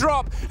 takes the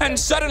drop, and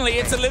suddenly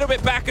it's a little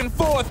bit back and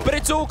forth, but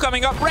it's all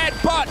coming up red,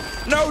 but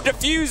no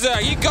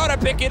diffuser. You got to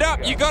pick it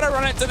up, you got to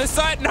run it to the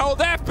side and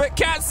hold F, but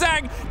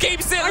Katsang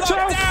keeps it locked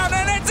down,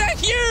 and it's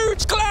a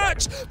huge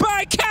clutch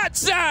by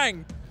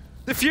Katsang!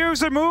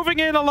 Diffuser moving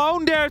in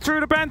alone there through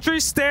the pantry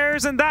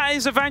stairs, and that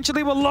is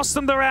eventually what lost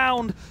them the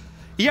round.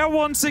 Yeah,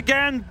 once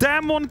again,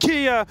 DWG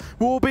Kia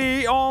will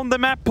be on the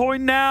map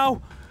point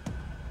now.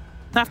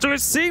 After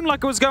it seemed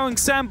like it was going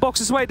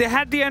Sandbox's way, they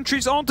had the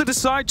entries onto the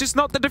side, just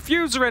not the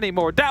diffuser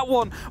anymore. That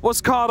one was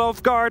caught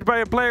off guard by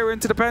a player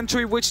into the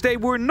pantry, which they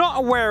were not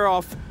aware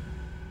of.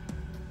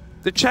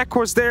 The check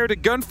was there, the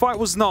gunfight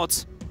was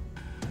not.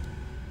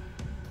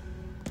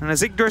 And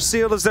as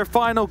Yggdrasil is their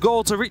final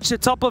goal to reach the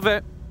top of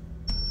it.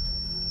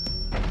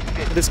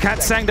 This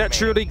Katsang that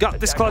truly got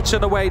this clutch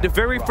on the way, the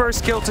very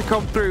first kill to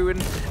come through,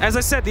 and as I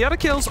said, the other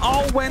kills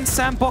all went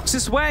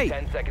Sandbox's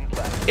way.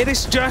 It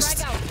is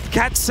just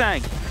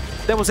Katsang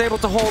that was able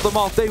to hold them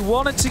off. They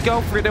wanted to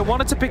go for it, they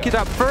wanted to pick it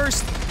up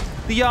first,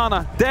 the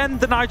Ana, then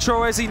the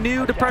Nitro, as he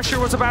knew the pressure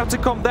was about to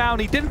come down.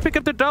 He didn't pick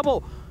up the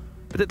double,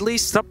 but at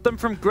least stopped them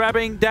from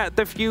grabbing that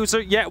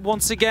diffuser yet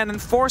once again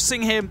and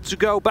forcing him to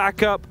go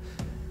back up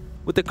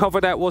with the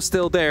cover that was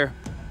still there.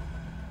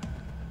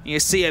 You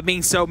see, it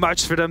means so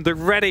much for them. They're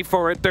ready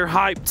for it. They're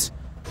hyped.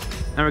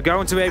 And we're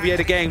going to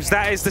Aviator Games.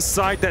 That is the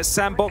side that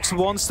Sandbox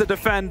wants to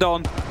defend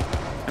on.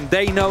 And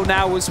they know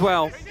now as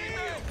well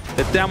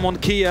that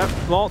DWG Kia,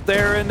 well,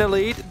 they're in the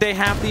lead. They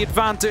have the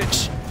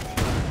advantage.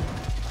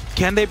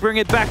 Can they bring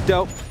it back,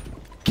 though?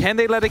 Can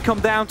they let it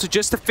come down to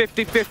just a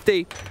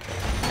 50-50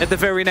 at the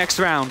very next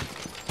round?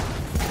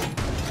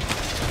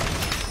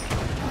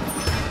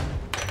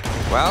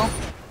 Well,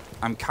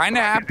 I'm kind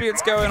of happy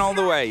it's going all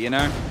the way, you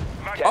know?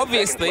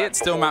 Obviously, it's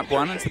still map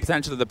 1, it's the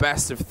potential of the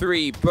best of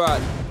 3, but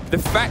the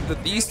fact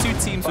that these two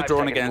teams were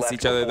drawn against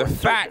each other, the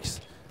fact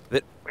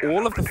that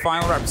all of the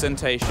final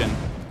representation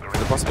for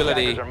the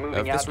possibility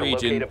of this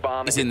region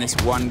is in this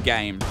one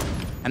game,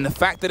 and the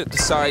fact that it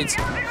decides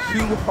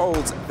who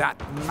holds that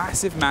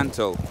massive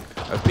mantle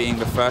of being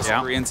the first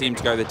Korean team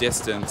to go the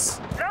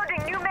distance.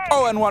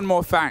 Oh, and one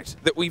more fact,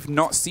 that we've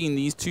not seen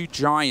these two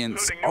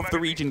giants of the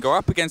region go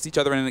up against each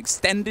other in an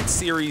extended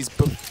series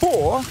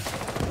before.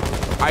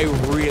 I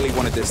really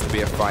wanted this to be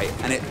a fight,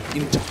 and it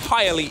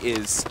entirely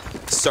is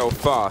so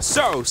far.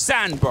 So,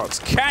 Sandbox,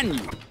 can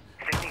you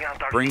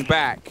bring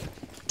back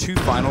 2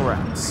 final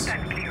rounds?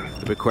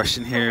 The big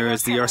question here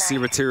is the RC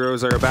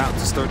Retiros are about to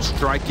start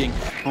striking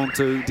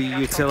onto the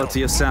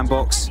utility of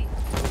Sandbox.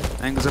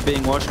 Angles are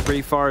being watched,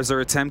 pre-fires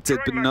are attempted,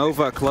 but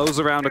Nova close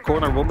around the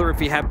corner. Wonder if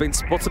he had been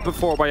spotted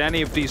before by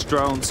any of these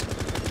drones.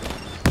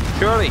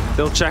 Surely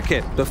they'll check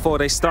it before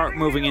they start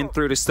moving in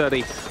through the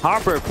study.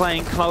 Harper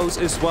playing close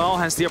as well,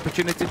 has the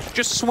opportunity to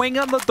just swing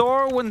on the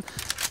door when,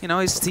 you know,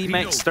 his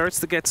teammate starts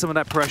to get some of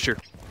that pressure.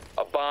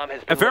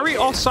 A very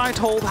offside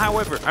hold,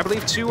 however. I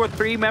believe 2 or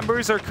 3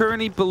 members are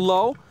currently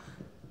below,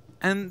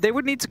 and they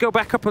would need to go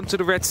back up onto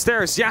the red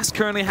stairs. Yas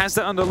currently has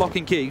the under lock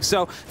and key,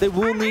 so they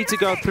will need to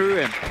go through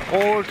him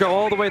or go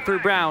all the way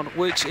through Brown,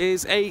 which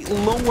is a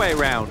long way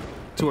round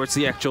towards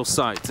the actual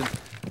site. And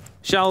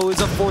Shao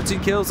is on 14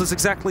 kills, that's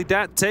exactly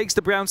that. Takes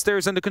the brown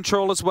stairs under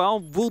control as well.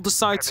 Will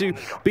decide to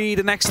be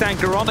the next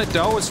anchor on it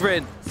though, as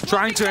Rin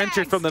trying to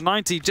enter from the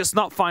 90, just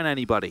not find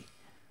anybody.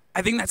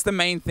 I think that's the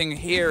main thing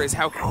here, is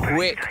how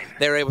quick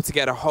they're able to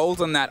get a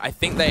hold on that. I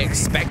think they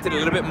expected a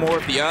little bit more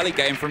of the early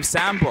game from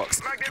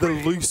Sandbox. The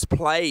loose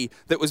play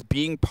that was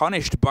being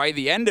punished by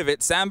the end of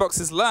it, Sandbox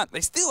has learnt.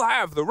 They still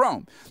have the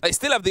roam. They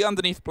still have the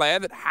underneath player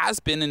that has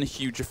been in a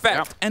huge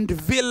effect. Yep. And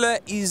Villa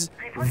is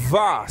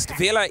vast.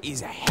 Villa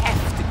is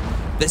hefty.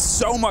 There's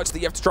so much that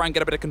you have to try and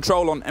get a bit of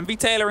control on. And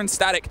V-Taylor and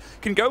Static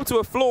can go to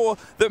a floor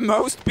that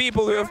most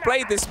people who have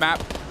played this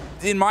map,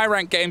 in my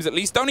ranked games at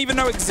least, don't even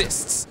know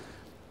exists.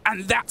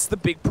 And that's the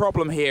big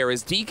problem here,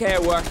 is DK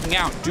are working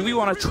out, do we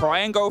want to try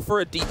and go for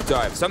a deep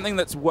dive? Something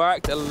that's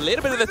worked a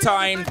little bit of the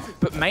time,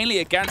 but mainly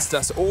against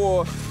us,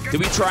 or do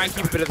we try and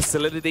keep a bit of the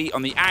solidity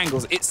on the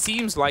angles? It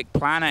seems like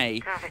plan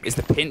A is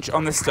the pinch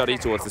on the study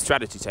towards the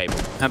strategy table.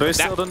 And there is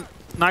still the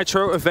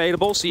Nitro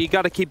available, so you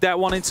got to keep that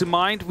one into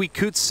mind. We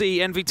could see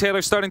Envy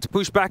Taylor starting to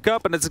push back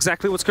up, and that's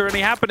exactly what's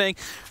currently happening.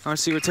 Our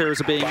Seer-Terrors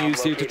are being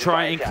used here to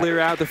try and clear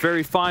out the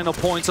very final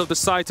points of the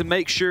site to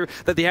make sure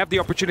that they have the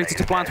opportunity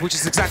to plant, which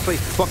is exactly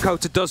what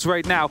Kota does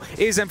right now.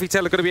 Is Envy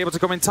Taylor going to be able to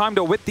come in time,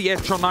 though, with the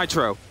Etron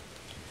Nitro?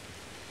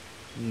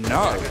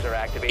 No,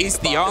 is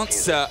the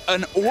answer.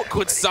 An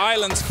awkward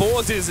silence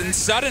pauses, and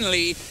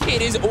suddenly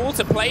it is all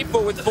to play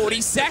for with 40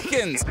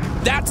 seconds.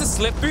 That's a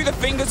slip through the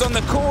fingers on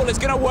the call. Is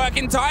going to work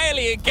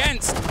entirely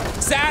against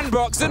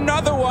Sandbox.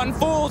 Another one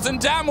falls,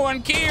 and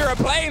DAMWON Kia are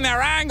playing their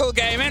angle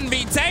game.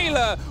 Envy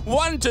Taylor,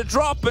 one to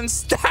drop, and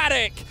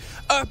Static.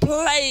 A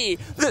play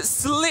that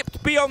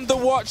slipped beyond the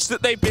watch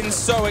that they've been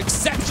so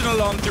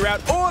exceptional on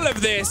throughout all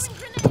of this,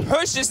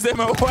 pushes them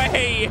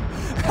away.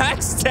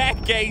 That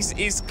staircase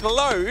is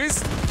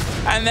closed,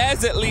 and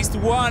there's at least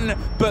one,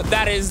 but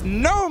that is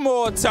no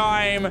more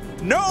time,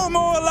 no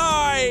more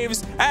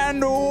lives,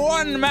 and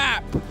one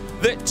map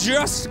that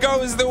just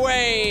goes the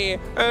way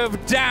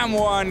of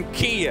DAMWON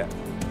Kia.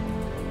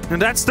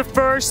 And that's the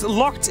first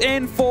locked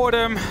in for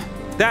them.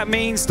 That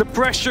means the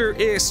pressure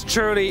is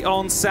truly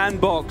on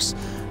Sandbox.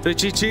 The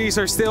GGs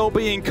are still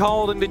being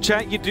called in the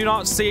chat. You do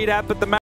not see that, but the